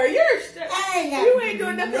 nothing to her. I ain't got You to ain't do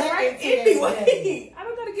doing nothing nothing right to that anyway. lady. I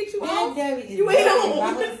don't got to get you That off. devil is You ain't working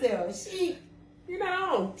on. by herself. You're not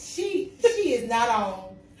on. She is not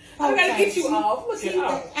on. I don't got to get you off. Look at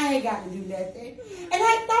her. I ain't got to do nothing. And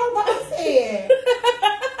I thought about it.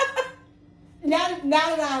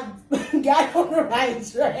 Now that I've got on the right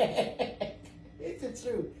track, it's the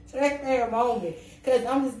truth. Transparent moment. Because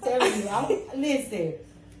I'm just telling you, listen,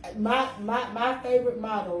 my favorite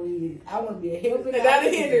motto is, I want to be a helping And not a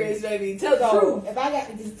hindrance, baby. Tell the truth. If I got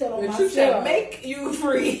to just tell on The myself. truth shall make you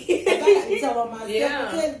free. If I got to tell on myself,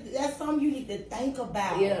 Yeah. because that's something you need to think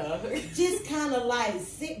about. Yeah. Just kind of like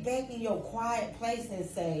sit back in your quiet place and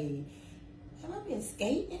say, have I been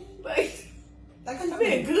skating? Like, Like I've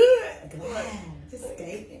been good. Just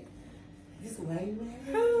skating. Just waving.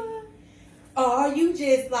 Or are you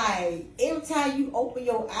just like, every time you open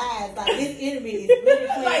your eyes, like this enemy is really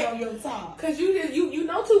playing Like, on your top? Cause you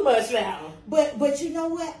know too much now. But you know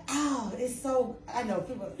what? Oh, it's so, I know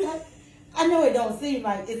people, I know it don't seem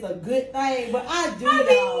like it's a good thing, but I do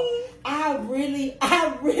know. I really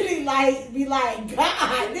like be like,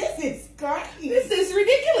 God, this is crazy. This is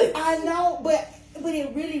ridiculous. I know, but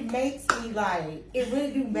it really makes me like, it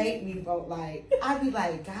really do make me vote like, I be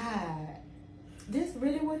like, God, this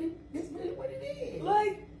really what it is.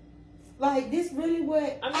 Like this really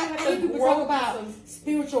what I hear people talk about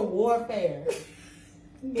spiritual warfare.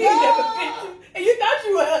 Yeah. And you thought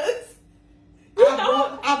you was.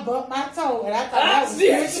 I bumped my toe and I thought that was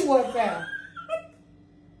spiritual warfare.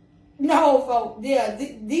 No, folks. Yeah,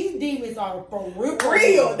 these demons are for real.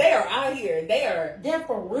 They are out here. They're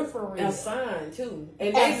for real. A sign too,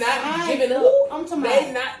 and they're not sign. giving up. Ooh, I'm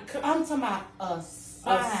talking about a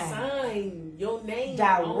sign. Your name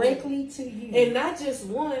directly to you, and not just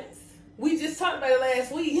once. We just talked about it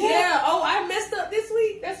last week. Yeah. Oh, I messed up this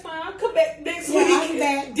week. That's fine. I'll come back next week. I'll be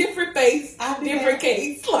back. Different face. Different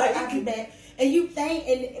case. Like I'll be back. And you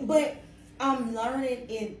think, but I'm learning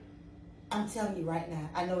it. I'm telling you right now,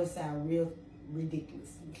 I know it sounds real ridiculous.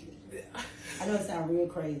 I know it sounds real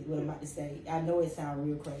crazy what I'm about to say. I know it sounds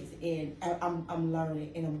real crazy. And I'm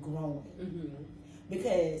learning and I'm growing. Mm-hmm.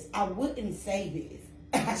 Because I wouldn't say this.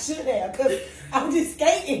 I should have, because I'm just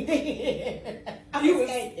skating then.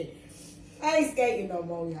 Skating. I ain't skating no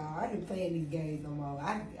more, y'all. I ain't playing these games no more.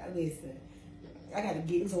 I listen. I gotta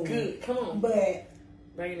get to it. Come on. But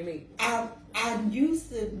bring it to me. I used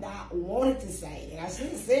to not wanted to say it. I should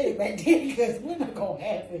have said it back then because we're not gonna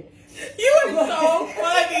happen. You were so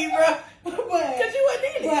funny, bro. Because you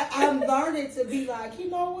wasn't in it. But I'm learning to be like, you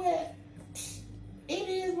know what? It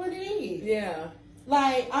is what it is. Yeah.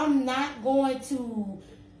 Like, I'm not going to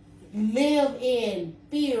live in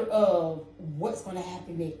fear of what's going to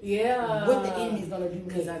happen next. Yeah. What the enemy's going to do next.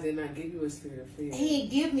 Because I did not give you a spirit of fear. He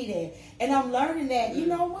didn't give me that. And I'm learning that, you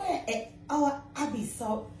know what? And, I be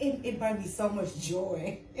so, it brings me so much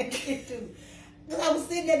joy. Because I was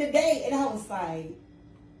sitting there today and I was like,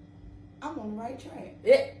 I'm on the right track.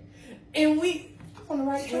 Yeah. And I'm on the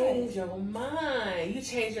right track. Change your mind. You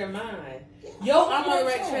change your mind. Yeah, I'm on the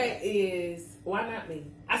right track is why not me?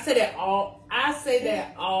 I say that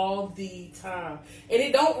all the time. And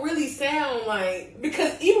it don't really sound like,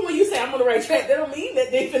 because even when you say I'm on the right track, that don't mean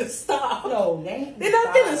that they finna stop. No, they're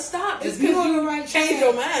not finna stop just because you right change track,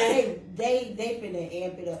 your mind. They finna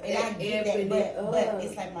amp it up. And I get that, but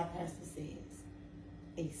it's like my pastor says,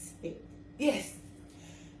 expect. Yes.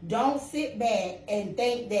 Don't sit back and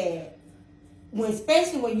think that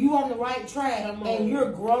especially when you on the right track and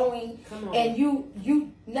you're growing and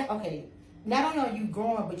not only are you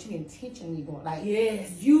growing, but you intentionally growing. Like,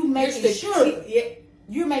 yes, you making sure.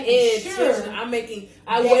 You're making sure.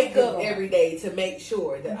 I wake up every day to make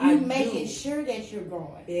sure that you're making sure that you're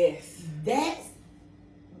growing. Yes. That's,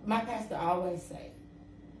 my pastor always say,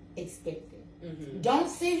 expect it. Mm-hmm. Don't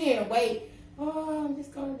sit here and wait, I'm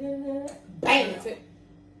just going to bam.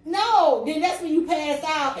 No, then that's when you pass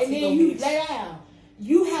out and then you lay down.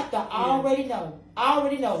 You have to already know.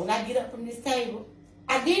 When I get up from this table,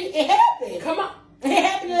 it happened. Come on. It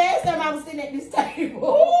happened the last time I was sitting at this table.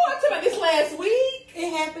 Oh, I'm talking about this last week.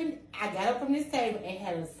 It happened. I got up from this table and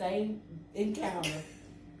had the same encounter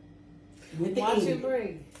with the Watch enemy. and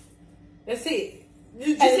pray. That's it.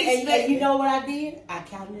 You just and you know what I did? I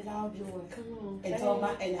counted it all joy. Come on. And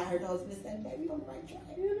and I heard the husband say, "Baby, you on the right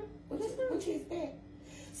track. What you expect?"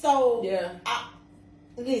 So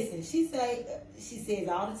listen, she says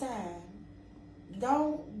all the time,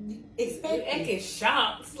 don't expect you're acting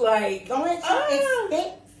shocked. Like, don't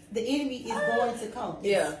expect the enemy is going to come.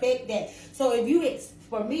 Yeah. Expect that. So if you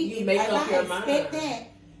for me, you if make I up your expect mind. that,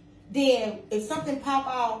 then if something pop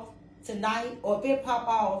off tonight, or if it pop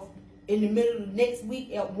off in the middle of next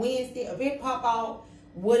week at Wednesday, if it pop off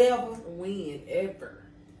whatever, whenever,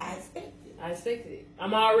 I expect it. I expected it.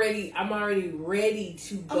 I'm already ready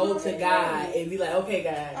to go to God and be like, okay,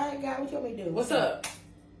 God. All right, God, what you want me to do? What's up?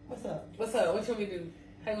 What's up? What you want me to do?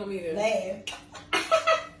 How you want me to Laugh.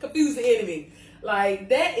 confuse the enemy? Like,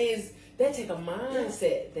 that takes a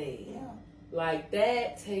mindset thing. Yeah. Like,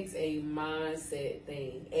 that takes a mindset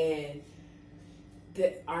thing. And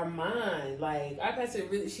our mind, like, our pastor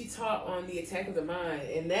she taught on the attack of the mind.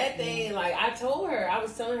 And that thing, like, I was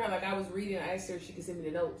telling her, like, I was reading, I asked her if she could send me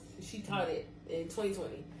the notes. She taught it in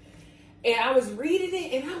 2020. And I was reading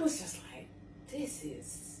it, and I was just like, this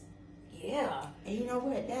is, yeah. And you know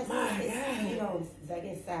what? That's, I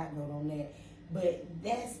guess side note on that. But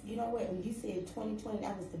that's, you know what, when you said 2020,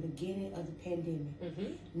 that was the beginning of the pandemic.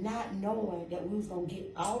 Mm-hmm. Not knowing that we was going to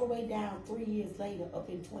get all the way down 3 years later up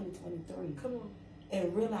in 2023. Come on.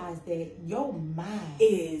 And realize that your mind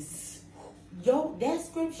is that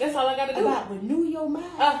scripture. That's all I gotta do. About renew your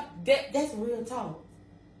mind. That's real talk.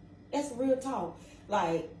 That's real talk.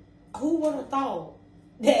 Like, who would have thought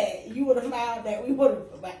that you would have found that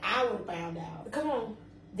I would have found out. Come on.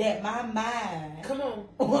 That my mind. Come on.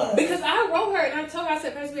 Because I wrote her and I told her, I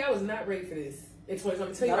said, Pastor B, I was not ready for this. It's what I'm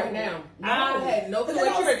going to tell you right now. No. I had no clue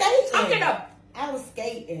what you were talking about. I was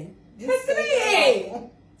skating. Pastor B.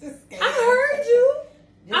 Just skating. I heard you.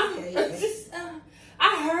 Just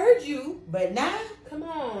I heard you. But now, come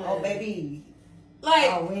on. Oh, baby.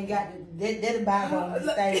 Like, we ain't got the Bible on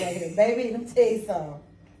this thing right here. Baby, let me tell you something.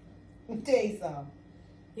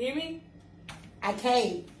 You hear me? I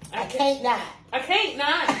can't not. I can't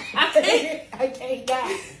not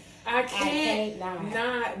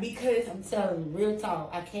because I'm telling you, real talk.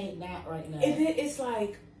 I can't not right now. And then it's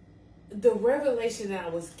like the revelation that I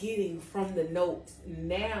was getting from the notes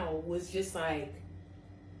now was just like,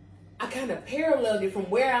 I kind of paralleled it from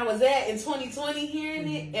where I was at in 2020 hearing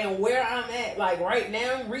it and where I'm at like right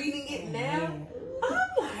now reading it now. Man. I'm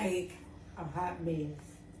like, a hot mess.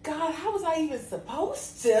 God, how was I even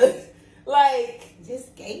supposed to like just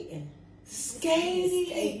skating? Letting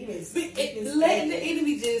the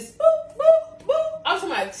enemy just boop, boop, boop. I'm talking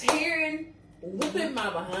about tearing, whooping my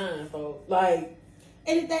behind, folks. Like,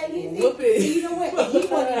 and the thing is, whooping. You know what? He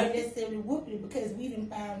wasn't necessarily whooping it because we didn't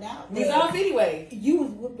find out. It's off anyway. You was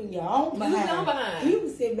whooping your own behind. You was your behind. He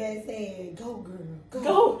was sitting back saying, "Go, girl,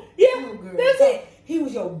 go, yeah, go, girl." That's it. He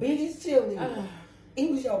was your biggest cheerleader. He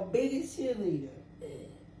was your biggest cheerleader.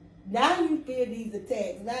 Now you feel these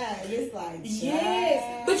attacks. Now it's like,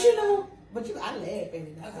 yes, but you know. I laugh at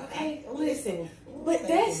it. Okay, listen. But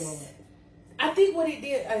I think what it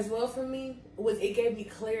did as well for me was it gave me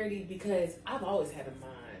clarity because I've always had a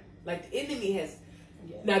mind. Like, the enemy has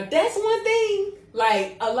Yeah. Now that's one thing.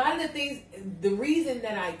 Like a lot of the things, the reason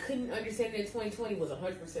that I couldn't understand it in 2020 was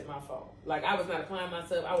 100% my fault. Like I was not applying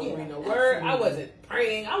myself. I wasn't reading no word. I wasn't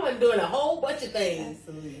praying. I wasn't doing a whole bunch of things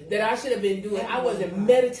that I should have been doing. I wasn't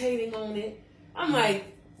meditating on it. I'm like,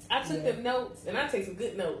 I took them notes, and I take some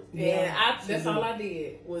good notes. And that's all I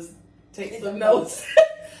did was take some notes.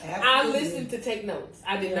 I listened to take notes.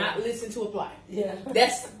 I did not listen to apply. Yeah.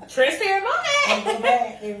 That's transparent moment. And go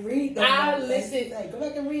back and read them notes. Listen. Go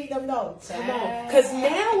back and read them notes. Come on. Because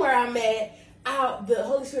now where I'm at, the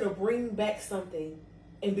Holy Spirit will bring back something.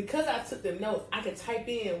 And because I took them notes, I can type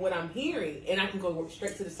in what I'm hearing, and I can go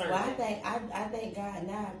straight to the sermon. Well, I thank God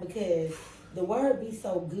now because the word be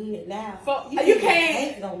so good now. You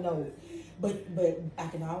can't. No note. But I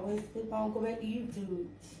can always flip on, go back to YouTube.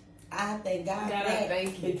 I thank God I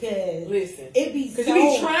thank you. Because listen, it be so. Because you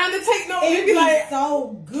be trying to take notes. It be like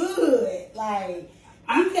so good. Like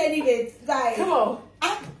you can't even like. Come on.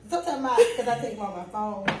 Sometimes because I take them on my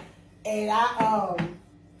phone, and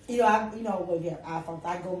with your iPhone,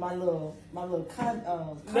 I go my little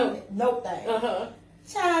note thing.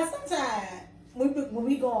 Child, sometimes when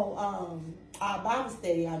we go on our Bible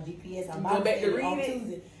study on GPS, our Bible study on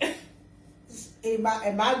Tuesday. In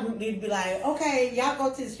my group, they'd be like, okay, y'all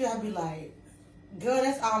go to the scripture. I'd be like, girl,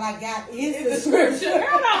 that's all I got is the scripture.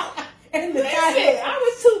 And I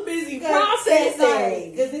was too busy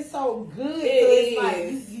processing. Because it's so good. It's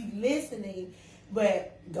like you listening,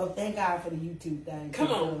 but go thank God for the YouTube thing. Come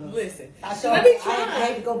on, listen. I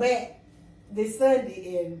had to go back this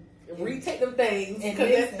Sunday and retake them things because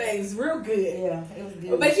that thing's real good. Yeah, it was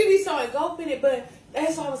good. But you be so engulfed in it. But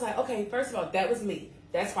that's why I was like, okay, first of all, that was me.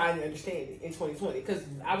 That's why I didn't understand it in 2020 because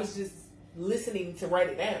I was just listening to write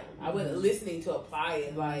it down. I wasn't listening to apply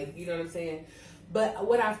it, like, you know what I'm saying? But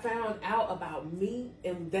what I found out about me,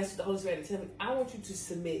 and that's what the Holy Spirit had to tell me, I want you to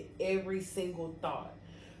submit every single thought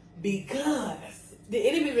because the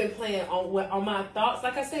enemy been playing on my thoughts.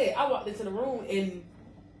 Like I said, I walked into the room and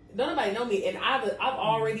don't nobody know me, and I've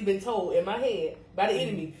already been told in my head by the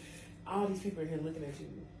enemy, all these people are here looking at you.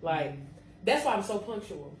 Like, that's why I'm so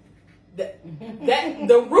punctual. That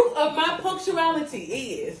the root of my punctuality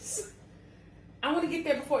is I want to get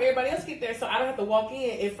there before everybody else get there, so I don't have to walk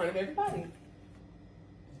in front of everybody.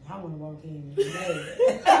 I want to walk in. You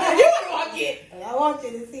want to walk in? I want you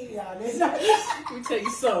to see y'all. Let me tell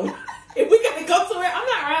you something. If we gotta go somewhere, I'm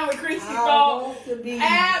not riding with Chrissy.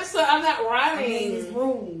 Absolutely, I'm not riding. I'm in this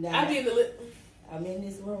room now. I'm in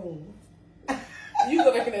this room. You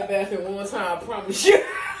go back in that bathroom one more time. I promise you.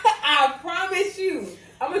 I promise you.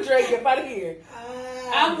 I'm gonna drag you up out of here.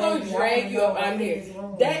 I'm gonna drag you up out of here.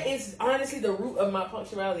 That is honestly the root of my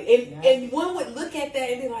punctuality. And one would look at that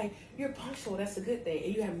and be like, "You're punctual. That's a good thing."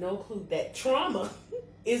 And you have no clue that trauma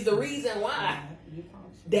is the reason why.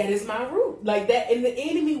 That is my root. Like that. And the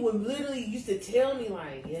enemy would literally used to tell me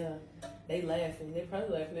like, "Yeah, they laughing. They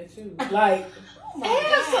probably laughing at you." Like,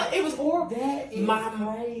 it was horrible. That is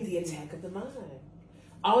crazy. The attack of the mind.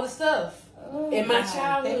 All the stuff. In my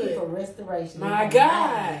childhood. Thank you for restoration. My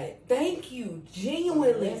God. Thank you.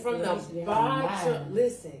 Genuinely from the bottom.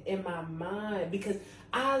 Listen, in my mind. Because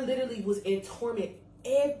I literally was in torment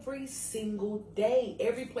every single day.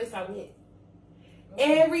 Every place I went.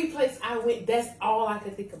 Every place I went, that's all I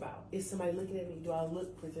could think about. Is somebody looking at me? Do I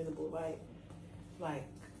look presentable? Like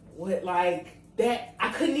what? Like that? I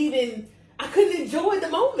couldn't enjoy the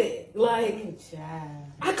moment. Like,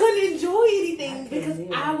 I couldn't enjoy anything because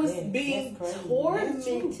I was being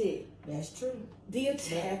tormented. That's true. The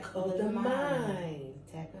attack of the mind.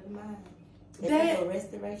 Attack of the mind. Thank you for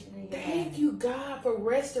restoration in your mind. Thank you, God, for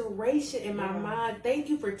restoration in my mind. Thank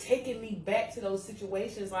you for taking me back to those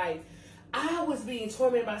situations. Like, I was being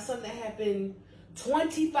tormented by something that happened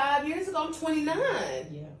 25 years ago. I'm 29.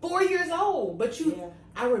 4 years old. But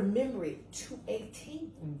I remember it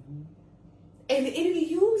 218. Mm-hmm. And the enemy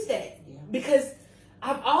used that. Yeah. Because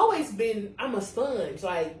I'm a sponge.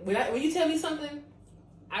 Like, when you tell me something,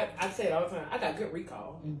 I say it all the time. I got good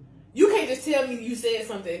recall. Mm-hmm. You can't just tell me you said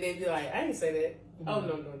something and then be like, I didn't say that. Mm-hmm. Oh,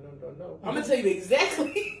 no. Mm-hmm. I'm going to tell you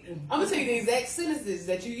exactly. I'm going to tell you the exact sentences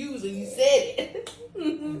that you used when you said it.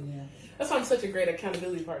 Yeah. That's why I'm such a great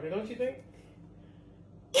accountability partner, don't you think?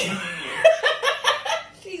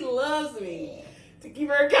 She loves me to keep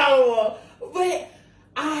her accountable. But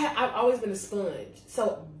I've always been a sponge.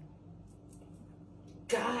 So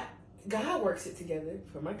God works it together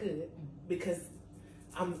for my good because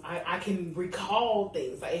I can recall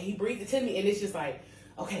things. Like, and he brings it to me and it's just like,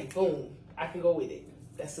 okay, boom, I can go with it.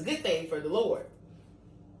 That's a good thing for the Lord.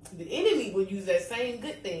 The enemy will use that same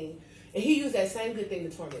good thing, and he used that same good thing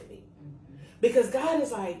to torment me. Because God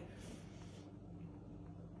is like,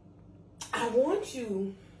 I I want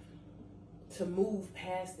you to move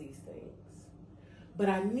past these things. But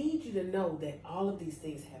I need you to know that all of these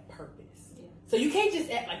things have purpose. Yeah. So you can't just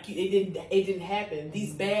act like it didn't happen.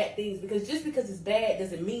 These bad things, because just because it's bad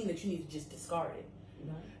doesn't mean that you need to just discard it.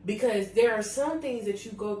 Right. Because there are some things that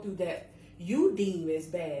you go through that you deem as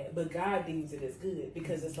bad, but God deems it as good.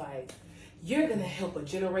 Because it's like, you're going to help a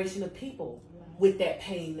generation of people with that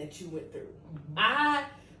pain that you went through. Mm-hmm. I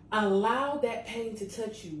allowed that pain to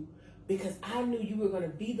touch you because I knew you were going to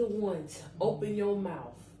be the one to open your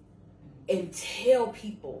mouth and tell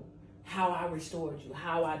people how I restored you,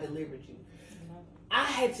 how I delivered you. Mm-hmm. I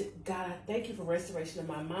had to, God, I thank you for restoration of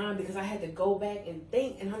my mind, because I had to go back and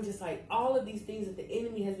think, and I'm just like, all of these things that the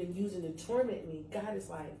enemy has been using to torment me, God is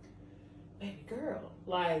like, baby girl,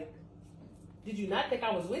 like, did you not think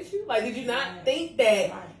I was with you? Like, did you not think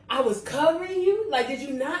that I was covering you? Like, did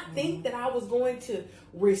you not think that I was going to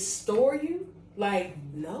restore you? Like,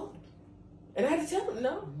 no. And I had to tell him,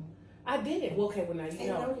 no, I didn't. Well, okay, well, now you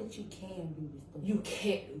know that you can be restored. You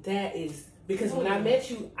can't. That is, because when I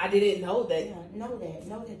met you, I didn't know that. Yeah, know that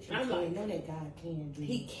you can. Like, know that God can do it.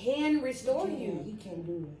 He can restore you. He can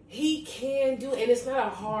do it. He can do it. And it's not a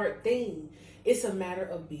hard thing. It's a matter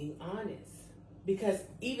of being honest. Because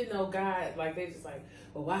even though God, like, they're just like,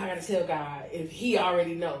 well, why I gotta tell God if he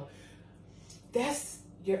already know? That's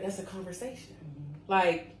a conversation. Mm-hmm.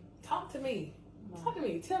 Like, talk to me. Right. Talk to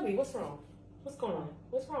me. Tell me what's wrong. What's going on?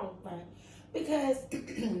 What's wrong? Right. Because,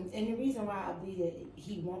 and the reason why I believe that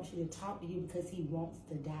he wants you to talk to you, because he wants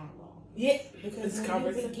the dialogue. Yeah. Because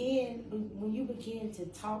when you begin to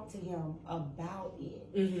talk to him about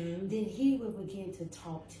it, mm-hmm. then he will begin to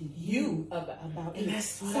talk to you about it. That's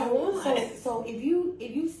so if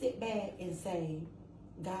you sit back and say,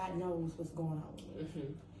 God knows what's going on with you,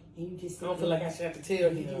 mm-hmm. and you just I don't feel like I should have to tell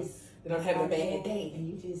him that I'm having a bad day, and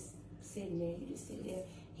you just sitting there,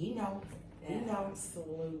 he knows. He knows.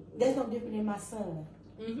 Absolutely. That's no different than my son.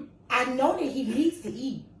 Mm-hmm. I know that he needs to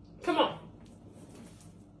eat. Come on.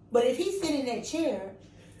 But if he's sitting in that chair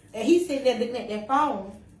and he's sitting there looking at that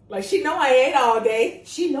phone, like, she know I ate all day.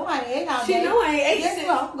 She know I ate all day. She know I ain't ate. Guess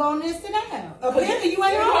what? I'm going to sit down. Apparently you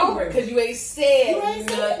ain't hungry. Because you ain't said You ain't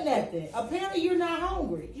said nothing. Apparently you're not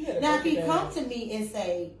hungry. Now if he come to me and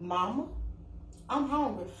say, Mama, I'm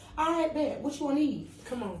hungry. All right, bet. What you want to eat?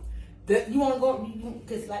 Come on. You want to go,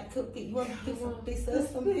 because like cook it. You want to fix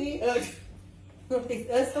us some fish? You want to fix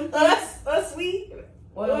us some fish? Us sweet?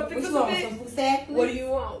 What you want? Some salad? What do you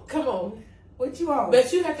want? Come on. What you want?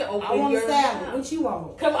 But you have to open your mouth. I want a salad. What you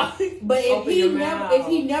want? Come on. But if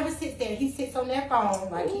he never sits there, he sits on that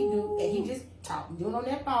phone like he do, and he just doing on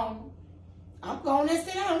that phone. I'm going to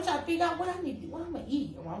sit down. I'm trying to figure out what I need to do. What I'm going to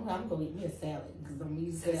eat. I'm going to eat me a salad because I'm going to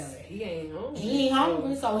eat salad. He ain't hungry. He ain't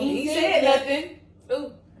hungry, so he said nothing.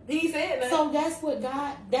 Ooh, he said nothing. So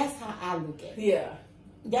that's how I look at it. Yeah.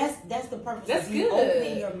 That's the purpose of you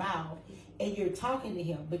opening your mouth and you're talking to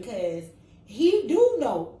him, because he do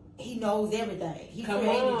know. He knows everything. He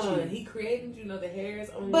created you. He created you. Know the hairs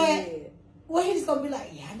on your head. Well, he's gonna be like,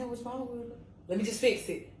 yeah, I know what's wrong with her. Let me just fix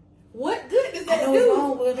it. What good does that do? I know what's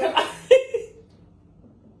wrong with her.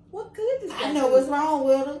 What good does that do? I know what's wrong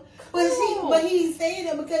with her. But he's saying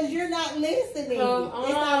it because you're not listening. It's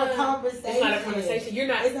not a conversation. It's not a conversation. You're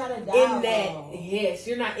not. It's not a dialogue. In that. Yes,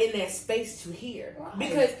 you're not in that space to hear. Right.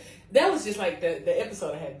 Because that was just like the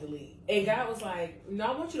episode I had to delete. And God was like, "No,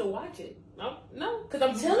 I want you to watch it. No, because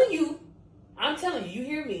I'm telling you. You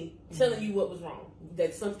hear me telling you what was wrong.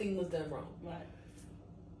 That something was done wrong. Right.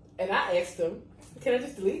 And I asked him, can I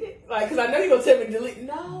just delete it? Like, because I know you're going to tell me to delete it.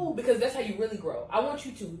 No, because that's how you really grow. I want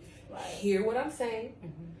you to hear what I'm saying.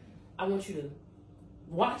 Mm-hmm. I want you to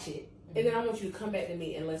watch it. Mm-hmm. And then I want you to come back to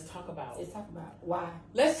me and let's talk about why.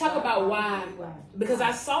 Let's talk about why. Because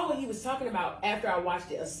I saw what he was talking about after I watched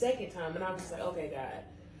it a second time. And I was just like, okay, God,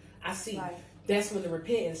 I see. Right. That's when the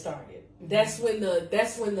repentance started. Mm-hmm.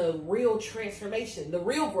 That's when the real transformation, the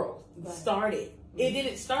real growth started. Mm-hmm. It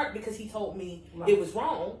didn't start because he told me it was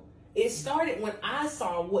wrong. It started when I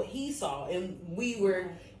saw what he saw, and we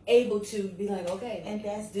were able to be like, okay, and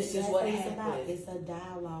this is what it's about. It's a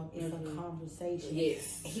dialogue. It's a conversation.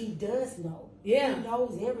 Yes, he does know. Yeah, he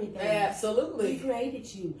knows everything. Absolutely, he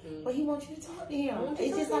created you, but he wants you to talk to him.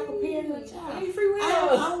 It's just like a parent and a child. Free will.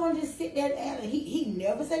 I want to just sit there and he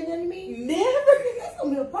never say nothing to me. Never. That's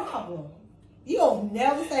gonna be a problem. You don't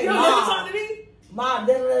never say. You don't never talk to me. Mom,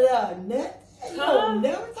 nothing. You don't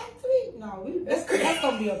never talk to me. No, that's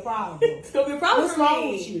gonna be a problem. It's gonna be a problem. What's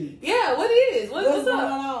wrong with you? Yeah, what is? What's going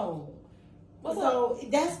up? on? So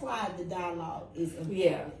that's why the dialogue is important.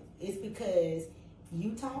 Yeah, it's because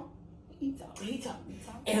you talk, he talk,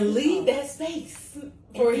 and leave that space.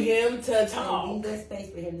 for him to And talk. leave that space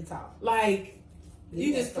for him to talk. Like,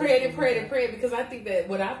 you just prayed and prayed and prayed, because I think that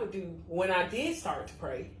what I would do when I did start to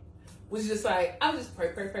pray was just like, I would just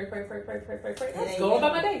pray. Just go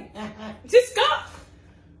about my day. Just go.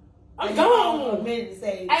 I'm gone. A minute to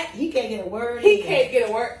say, he can't get a word. He can't get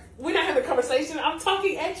a word. We're not having a conversation. I'm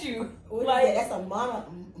talking at you. Like, that's a monologue.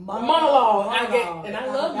 I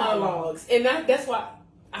love monologues. And that's why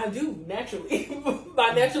I do naturally.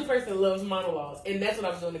 My natural person loves monologues. And that's what I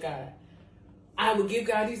was doing to God. I would give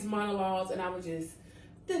God these monologues, and I would just,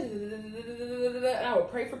 and I would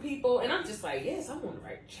pray for people. And I'm just like, yes, I'm on the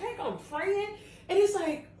right track. I'm praying. And it's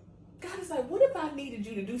like, God is like, what if I needed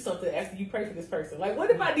you to do something after you pray for this person? Like, what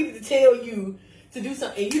if I needed to tell you to do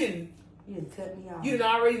something and you didn't cut me off? You didn't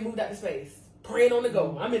already moved out the space. Praying on the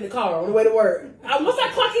go. I'm in the car on the way to work. Once I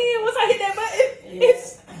clock in, once I hit that button,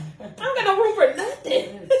 I don't got no room for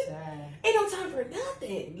nothing. Ain't no time for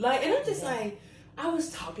nothing. Like, and I'm just like, I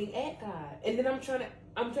was talking at God, and then I'm trying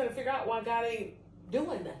to figure out why God ain't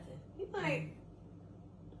doing nothing. He's like,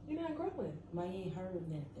 you're not growing. Why you ain't heard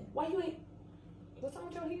nothing? Why you ain't? What's wrong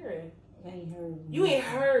with your hearing? I ain't heard. You ain't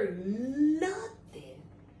heard nothing.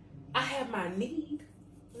 I have my need.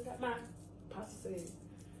 I got my pastor said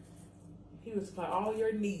he will supply all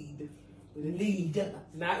your need with a need,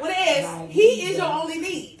 not with an S. Right. He is your only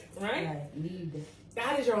need, right? Right. Need.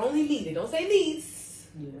 God is your only need. It don't say needs.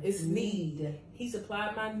 Yeah. It's need. He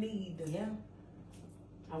supplied my need. Yeah.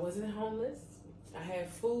 I wasn't homeless. I had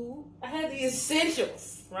food. I had the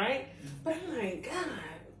essentials, right? But I'm like, God,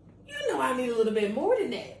 you know I need a little bit more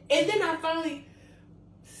than that. And then I finally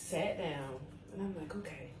sat down, and I'm like,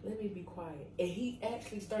 okay, let me be quiet. And he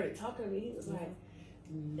actually started talking to me. He was like,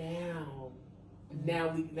 now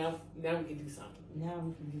we can do something. Now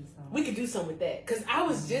we can do something. We could do something with that. Because I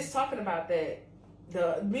was just talking about that.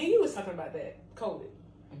 Me and you was talking about that. COVID.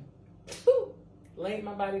 Laying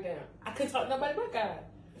my body down. I couldn't talk to nobody but God.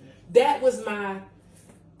 That was my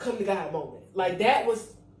come to God moment. Like, that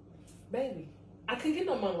was, baby, I couldn't get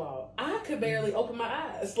no monologue. I could barely open my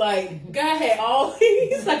eyes. Like, God had all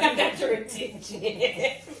these. Like, I got your attention.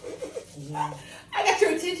 I got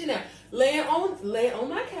your attention now. Laying on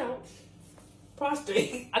my couch,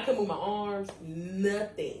 prostrate. I couldn't move my arms,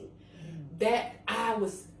 nothing. That I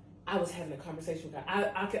was having a conversation with God.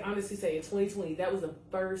 I can honestly say in 2020, that was the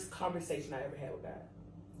first conversation I ever had with God.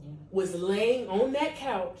 Yeah. Was laying on that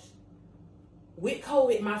couch with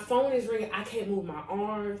COVID. My phone is ringing. I can't move my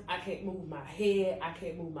arms. I can't move my head. I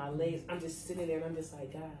can't move my legs. I'm just sitting there and I'm just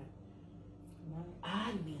like, God,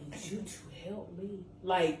 I need you to help me.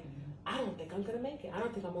 Like, I don't think I'm going to make it. I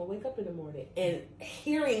don't think I'm going to wake up in the morning. And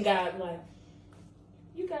hearing God like,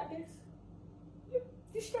 you got this.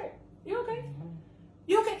 You straight. You okay?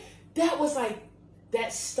 You okay? That was like,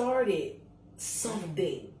 that started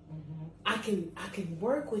something. I can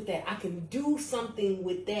work with that. I can do something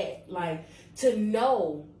with that. Like, to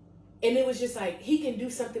know. And it was just like, he can do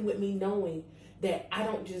something with me knowing that I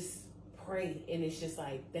don't just pray and it's just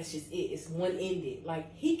like, that's just it. It's one-ended.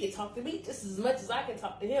 Like, he can talk to me just as much as I can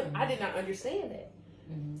talk to him. I did not understand that.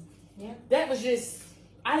 Yeah. That was just,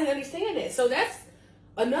 I didn't understand that. So that's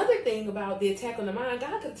another thing about the attack on the mind.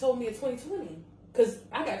 God could have told me in 2020. Because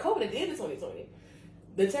I got COVID at the end of 2020.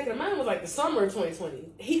 The attack on the mind was like the summer of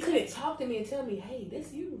 2020. He couldn't talk to me and tell me, hey,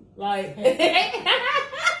 this you. Like,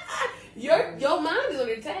 your mind is on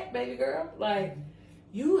attack, baby girl. Like,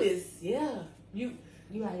 you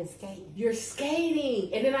out here skating. You're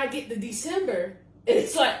skating. And then I get to December, and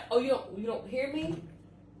it's like, oh, you don't hear me?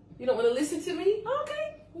 You don't want to listen to me?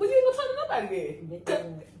 Okay. Well, you ain't gonna talk to nobody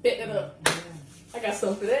then. Bet that up. I got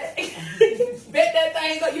something for that. Bet that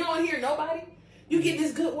thing up. You don't hear nobody? You get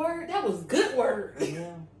this good word? That was good word. Yeah.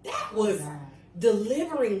 That was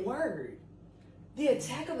delivering word. The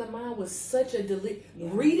attack of the mind was such a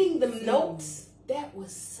reading the notes, that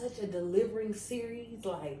was such a delivering series.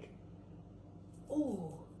 Like,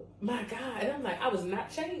 oh my God. And I'm like, I was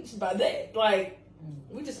not changed by that. Like,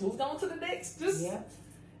 we just moved on to the next.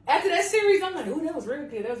 After that series, I'm like, ooh, that was real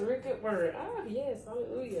good. That was a real good word. Oh, yes.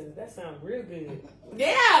 Hallelujah. That sounds real good.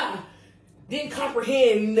 Yeah. Didn't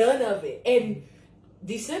comprehend none of it. And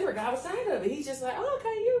December, God was tired of it. He's just like, oh,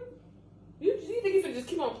 okay, you think you can just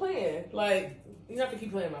keep on playing? Like, you have to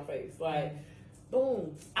keep playing in my face. Like,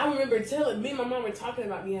 boom. I remember me and my mom were talking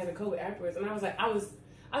about me having COVID afterwards, and I was like,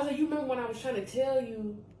 you remember when I was trying to tell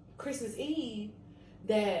you Christmas Eve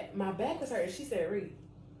that my back was hurting? She said, Reed,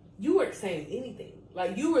 you weren't saying anything.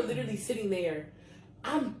 Like, you were literally sitting there.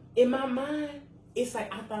 In my mind, it's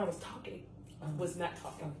like I thought I was talking. I was not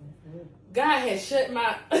talking. God had shut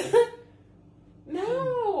my...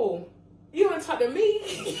 No, you don't talk to me.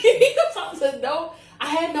 You don't talk to I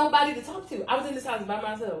had nobody to talk to. I was in this house by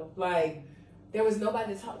myself. Like, there was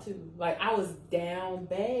nobody to talk to. Like, I was down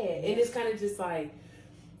bad. And it's kind of just like,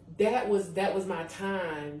 that was my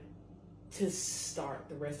time to start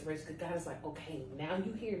the restoration. Because God is like, okay, now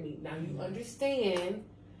you hear me. Now you understand.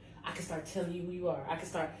 I can start telling you who you are. I can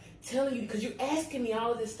start telling you, because you're asking me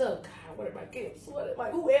all of this stuff. God, what are my gifts?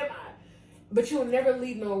 Like, who am I? But you'll never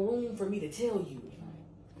leave no room for me to tell you.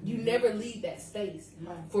 You never leave that space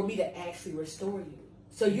for me to actually restore you.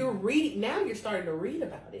 So you're reading, now you're starting to read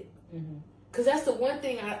about it. Because that's the one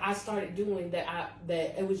thing I started doing that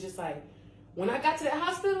it was just like, when I got to that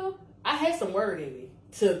hospital, I had some word in me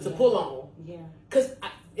to pull on. Yeah. Because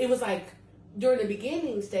it was like, during the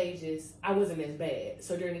beginning stages, I wasn't as bad.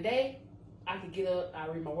 So during the day, I could get up, I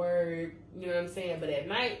read my word, you know what I'm saying? But at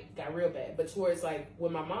night, got real bad. But towards like,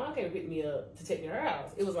 when my mom came to pick me up to take me to her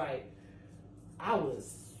house, it was like,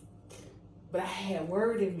 but I had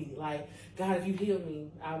word in me. Like, God, if you heal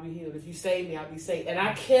me, I'll be healed. If you save me, I'll be saved. And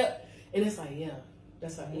I kept, and it's like, yeah,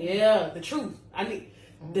 that's like, yeah, the truth. I need,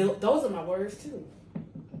 those are my words too.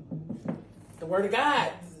 The word of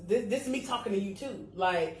God. This is me talking to you too.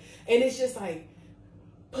 Like, and it's just like,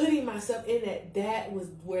 putting myself in that was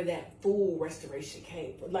where that full restoration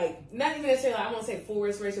came from. Like, not even necessarily, I won't say full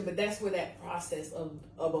restoration, but that's where that process of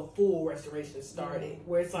a full restoration started.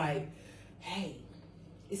 Where it's like, hey,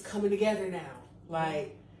 it's coming together now.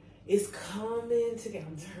 Like, it's coming together.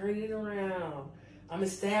 I'm turning it around. I'm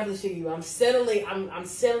establishing you. I'm settling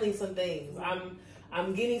some things.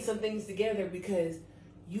 I'm getting some things together, because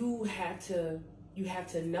you have to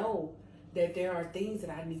know that there are things that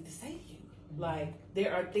I need to say to you. Like,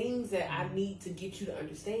 there are things that I need to get you to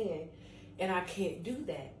understand, and I can't do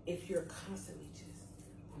that if you're constantly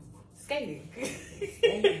just skating.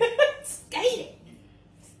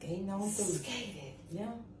 Skating on through. Skating.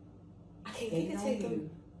 Yeah. I can't get it to you.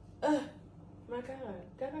 My God.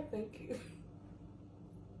 God, I thank you.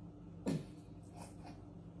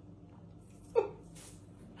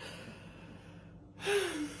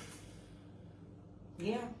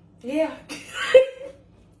 Yeah. Yeah.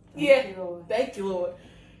 Thank you, Lord.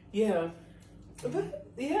 Yeah. But,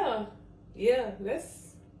 yeah.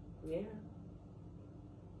 That's, yeah.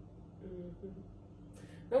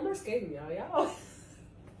 No more skating, y'all.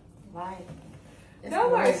 Right. No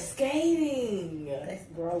more skating. Let's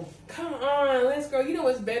grow. Come on, let's grow. You know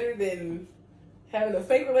what's better than having a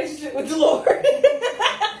fake relationship with the Lord?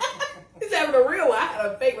 It's having a real one. I had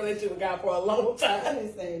a fake relationship with God for a long time. I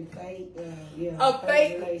didn't say fake. A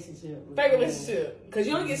fake relationship. Fake relationship. Because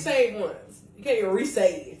you only get saved once. You can't even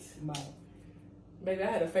re-saved. Right. Baby,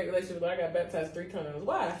 I had a fake relationship where I got baptized 3 times.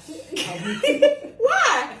 Why?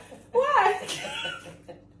 Why?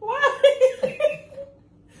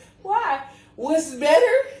 Why? What's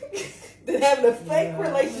better than having a fake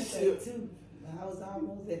relationship? I was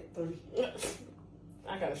almost at 3.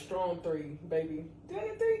 I got a strong 3, baby. Did I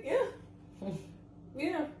get 3? Yeah.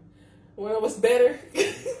 Yeah. Well, what's better?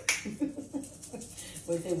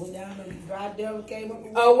 But they went down and the dry devil came up.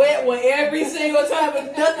 A wet one every single time,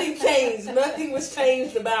 but nothing changed. Nothing was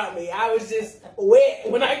changed about me. I was just wet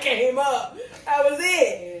when I came up. That was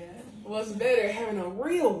it. Yeah. What's better, having a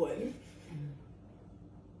real one?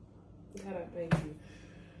 God, I thank you.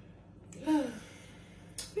 That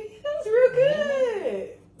was real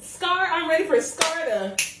good. Scar, I'm ready for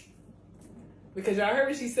Scarta. Because y'all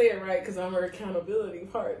heard she said right, because I'm her accountability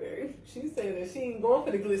partner. She said that she ain't going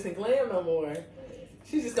for the glitz and glam no more.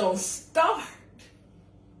 She's just going to start.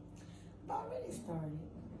 I've already started.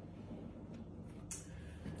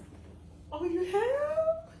 Oh, you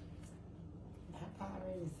have? I've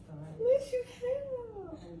already started. Yes, you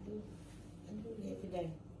have. I do it every day.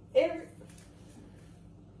 Period.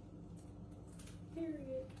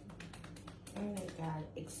 I'm let God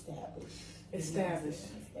establish.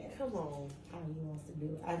 Come on. How he wants to do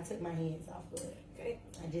it. I took my hands off of it. Okay.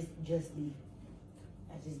 I just be.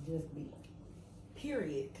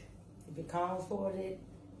 Period. If it calls for it.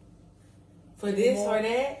 For this or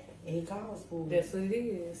that. It calls for it. That's what it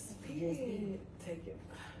is. Period.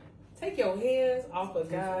 Take your hands off of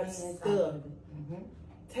God's stuff.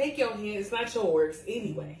 Take your hands. It's not yours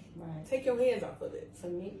anyway. Right. Take your hands off of it.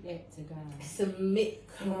 Submit that to God. Submit.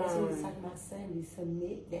 Come on. That's what we're talking about Sunday.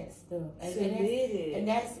 Submit that stuff. Submit it. And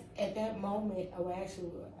that's at that moment. Oh,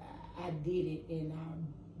 actually, I did it in our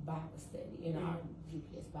Bible study, in our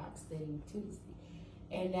GPS Bible study Tuesday,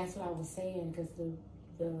 and that's what I was saying, because the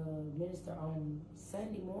minister on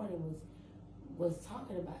Sunday morning was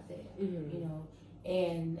talking about that, you know.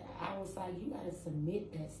 And I was like, you gotta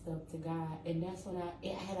submit that stuff to God. And that's when I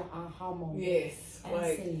had an aha moment. Yes. I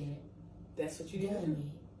said, that's what you do.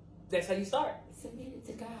 That's how you start. Submit it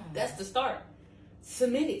to God. That's the start.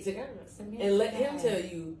 submit it to God. And let Him tell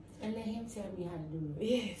you. And let Him tell me how to do it.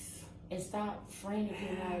 Yes. And stop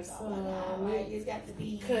frantically like, oh my God, like, it's got to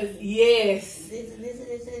be. Because, yes.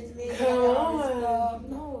 This. Come on.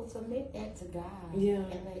 No, submit that to God. Yeah.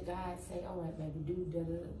 And let God say, all right, baby,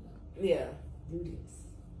 do Yeah. Do this.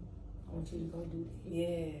 I want you to go do this.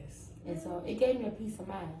 Yes. And so it gave me a peace of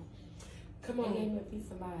mind. Come on. It gave me a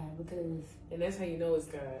peace of mind because. And that's how you know it's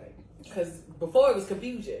God. Because before it was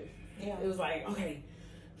confusion. Yeah. It was like, okay,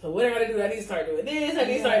 so what I gotta do? I need to start doing this. I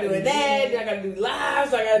need to start doing that. I gotta do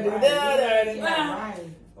lives. I gotta do that. I gotta do that. Right.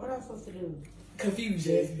 What am I supposed to do?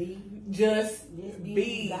 Confusion. Just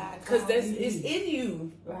be. Because it's in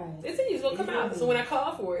you. Right. It's in you. It's gonna come out. So when I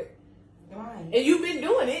call for it. Right. And you've been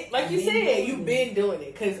doing it. Like you said, you've been doing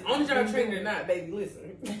it. Because on the job training or not, baby,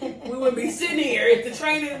 listen. We wouldn't be sitting here if the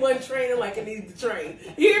training wasn't training like it needs to train.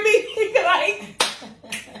 You hear me? Like,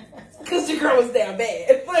 because your girl was down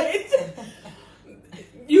bad. But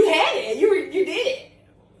you had it. You did it.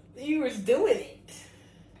 You was doing it.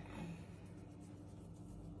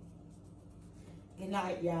 Good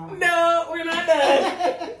night, y'all. No, we're not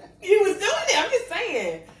done. You was doing it. I'm just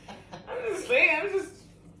saying.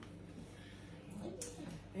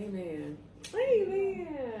 Amen.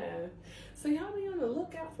 Amen. So y'all be on the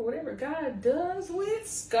lookout for whatever God does with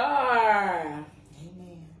Scar.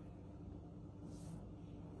 Amen.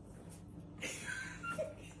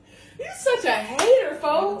 You're such a hater,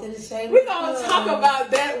 folks. We're going to talk about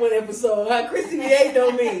that one episode, how Christy B. ain't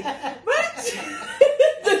know me. But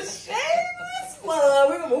the shameless plug,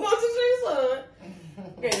 we're going to move on to shameless plug.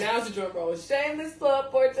 Okay, now it's a drum roll. Shameless plug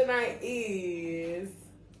for tonight is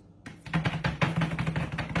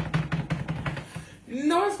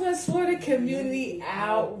Northwest Florida Community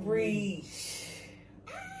Outreach.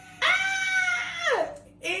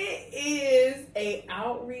 It is a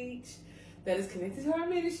outreach that is connected to our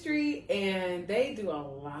ministry, and they do a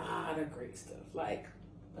lot of great stuff. Like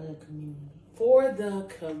for the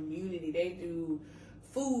community, they do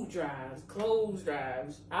food drives, clothes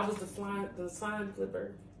drives. I was the sign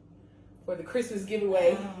flipper for the Christmas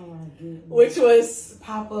giveaway, which was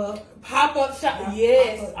pop up shop.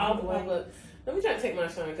 Yes, all the pop up. Let me try to take my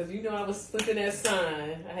shine because you know I was flipping that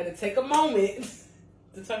sign. I had to take a moment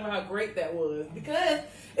to talk about how great that was because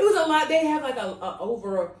it was a lot. They have like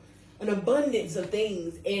an abundance of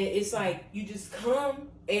things, and it's like you just come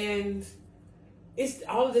and it's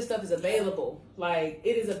all of this stuff is available. Like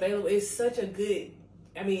it is available. It's such a good.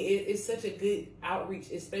 I mean, it's such a good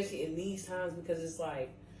outreach, especially in these times because it's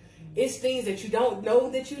like it's things that you don't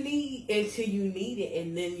know that you need until you need it,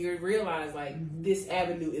 and then you realize like this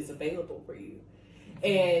avenue is available for you.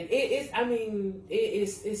 And it's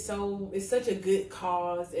such a good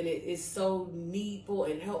cause, and it is so needful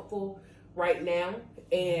and helpful right now.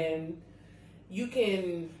 And you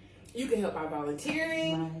can help by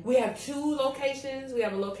volunteering. Right. We have 2 locations. We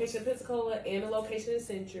have a location in Pensacola and a location in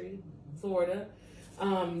Century, Florida.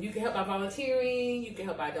 You can help by volunteering. You can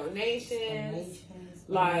help by donations.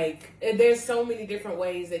 Like, there's so many different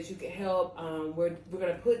ways that you can help. We're going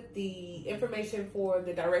to put the information for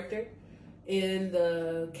the director in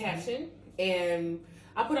the caption. And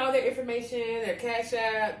I put all their information, their Cash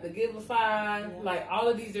App, the Giveify, like all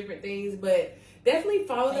of these different things. But definitely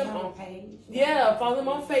follow them on page. Yeah, follow them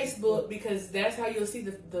on Facebook because that's how you'll see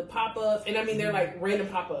the pop-ups. And I mean, they're like random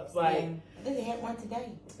pop-ups. Like, I think they had one today.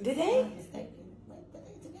 Did they?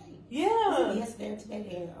 Yeah. Yesterday or today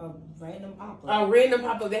they had a random pop-up. A random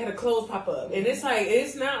pop-up. They had a clothes pop-up. And it's like,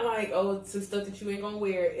 it's not like, oh, some stuff that you ain't gonna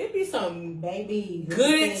wear. It'd be some baby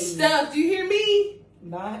good stuff. Do you hear me?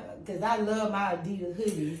 Because I love my Adidas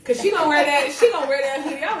hoodies. Because she gonna wear that. She gonna wear that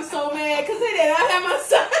hoodie. I was so mad because they didn't have my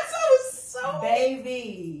size. I was so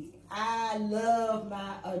baby. I love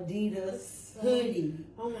my Adidas hoodie.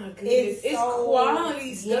 Oh my goodness, it's so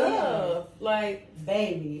quality stuff. Like,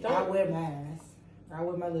 baby, I wear mine. I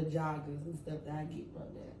wear my little joggers and stuff that I get from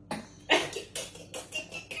there.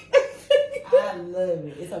 I love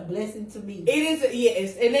it. It's a blessing to me. It is,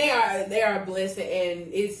 yes, and they are a blessing, and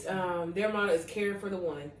it's their motto is caring for the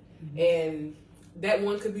one, and that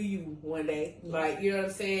one could be you one day. Like, you know what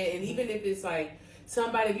I'm saying? And even if it's like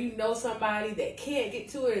somebody, if you know somebody that can't get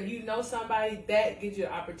to it, or you know somebody that gives you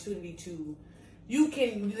an opportunity to, you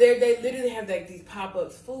can. They literally have like these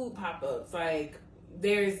pop-ups, food pop-ups, like.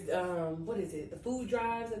 There's what is it? The food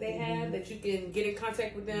drives that they have that you can get in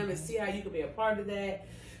contact with them and see how you can be a part of that.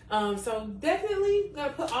 So definitely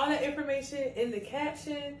gonna put all that information in the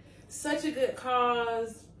caption. Such a good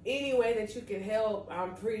cause. Any way that you can help,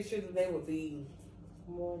 I'm pretty sure that they would be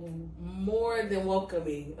more than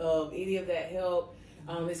welcoming of any of that help.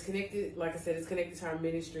 It's connected, like I said, it's connected to our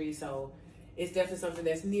ministry. So it's definitely something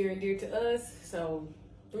that's near and dear to us. So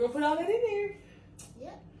we're gonna put all that in there. Yeah.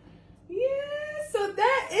 Yeah, so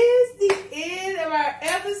that is the end of our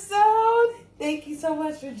episode. Thank you so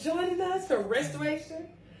much for joining us for restoration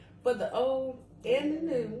for the old and the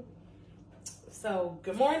new. So,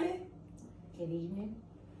 good morning. Good evening.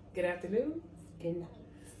 Good afternoon. Good night.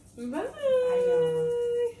 Bye. Bye,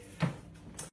 y'all.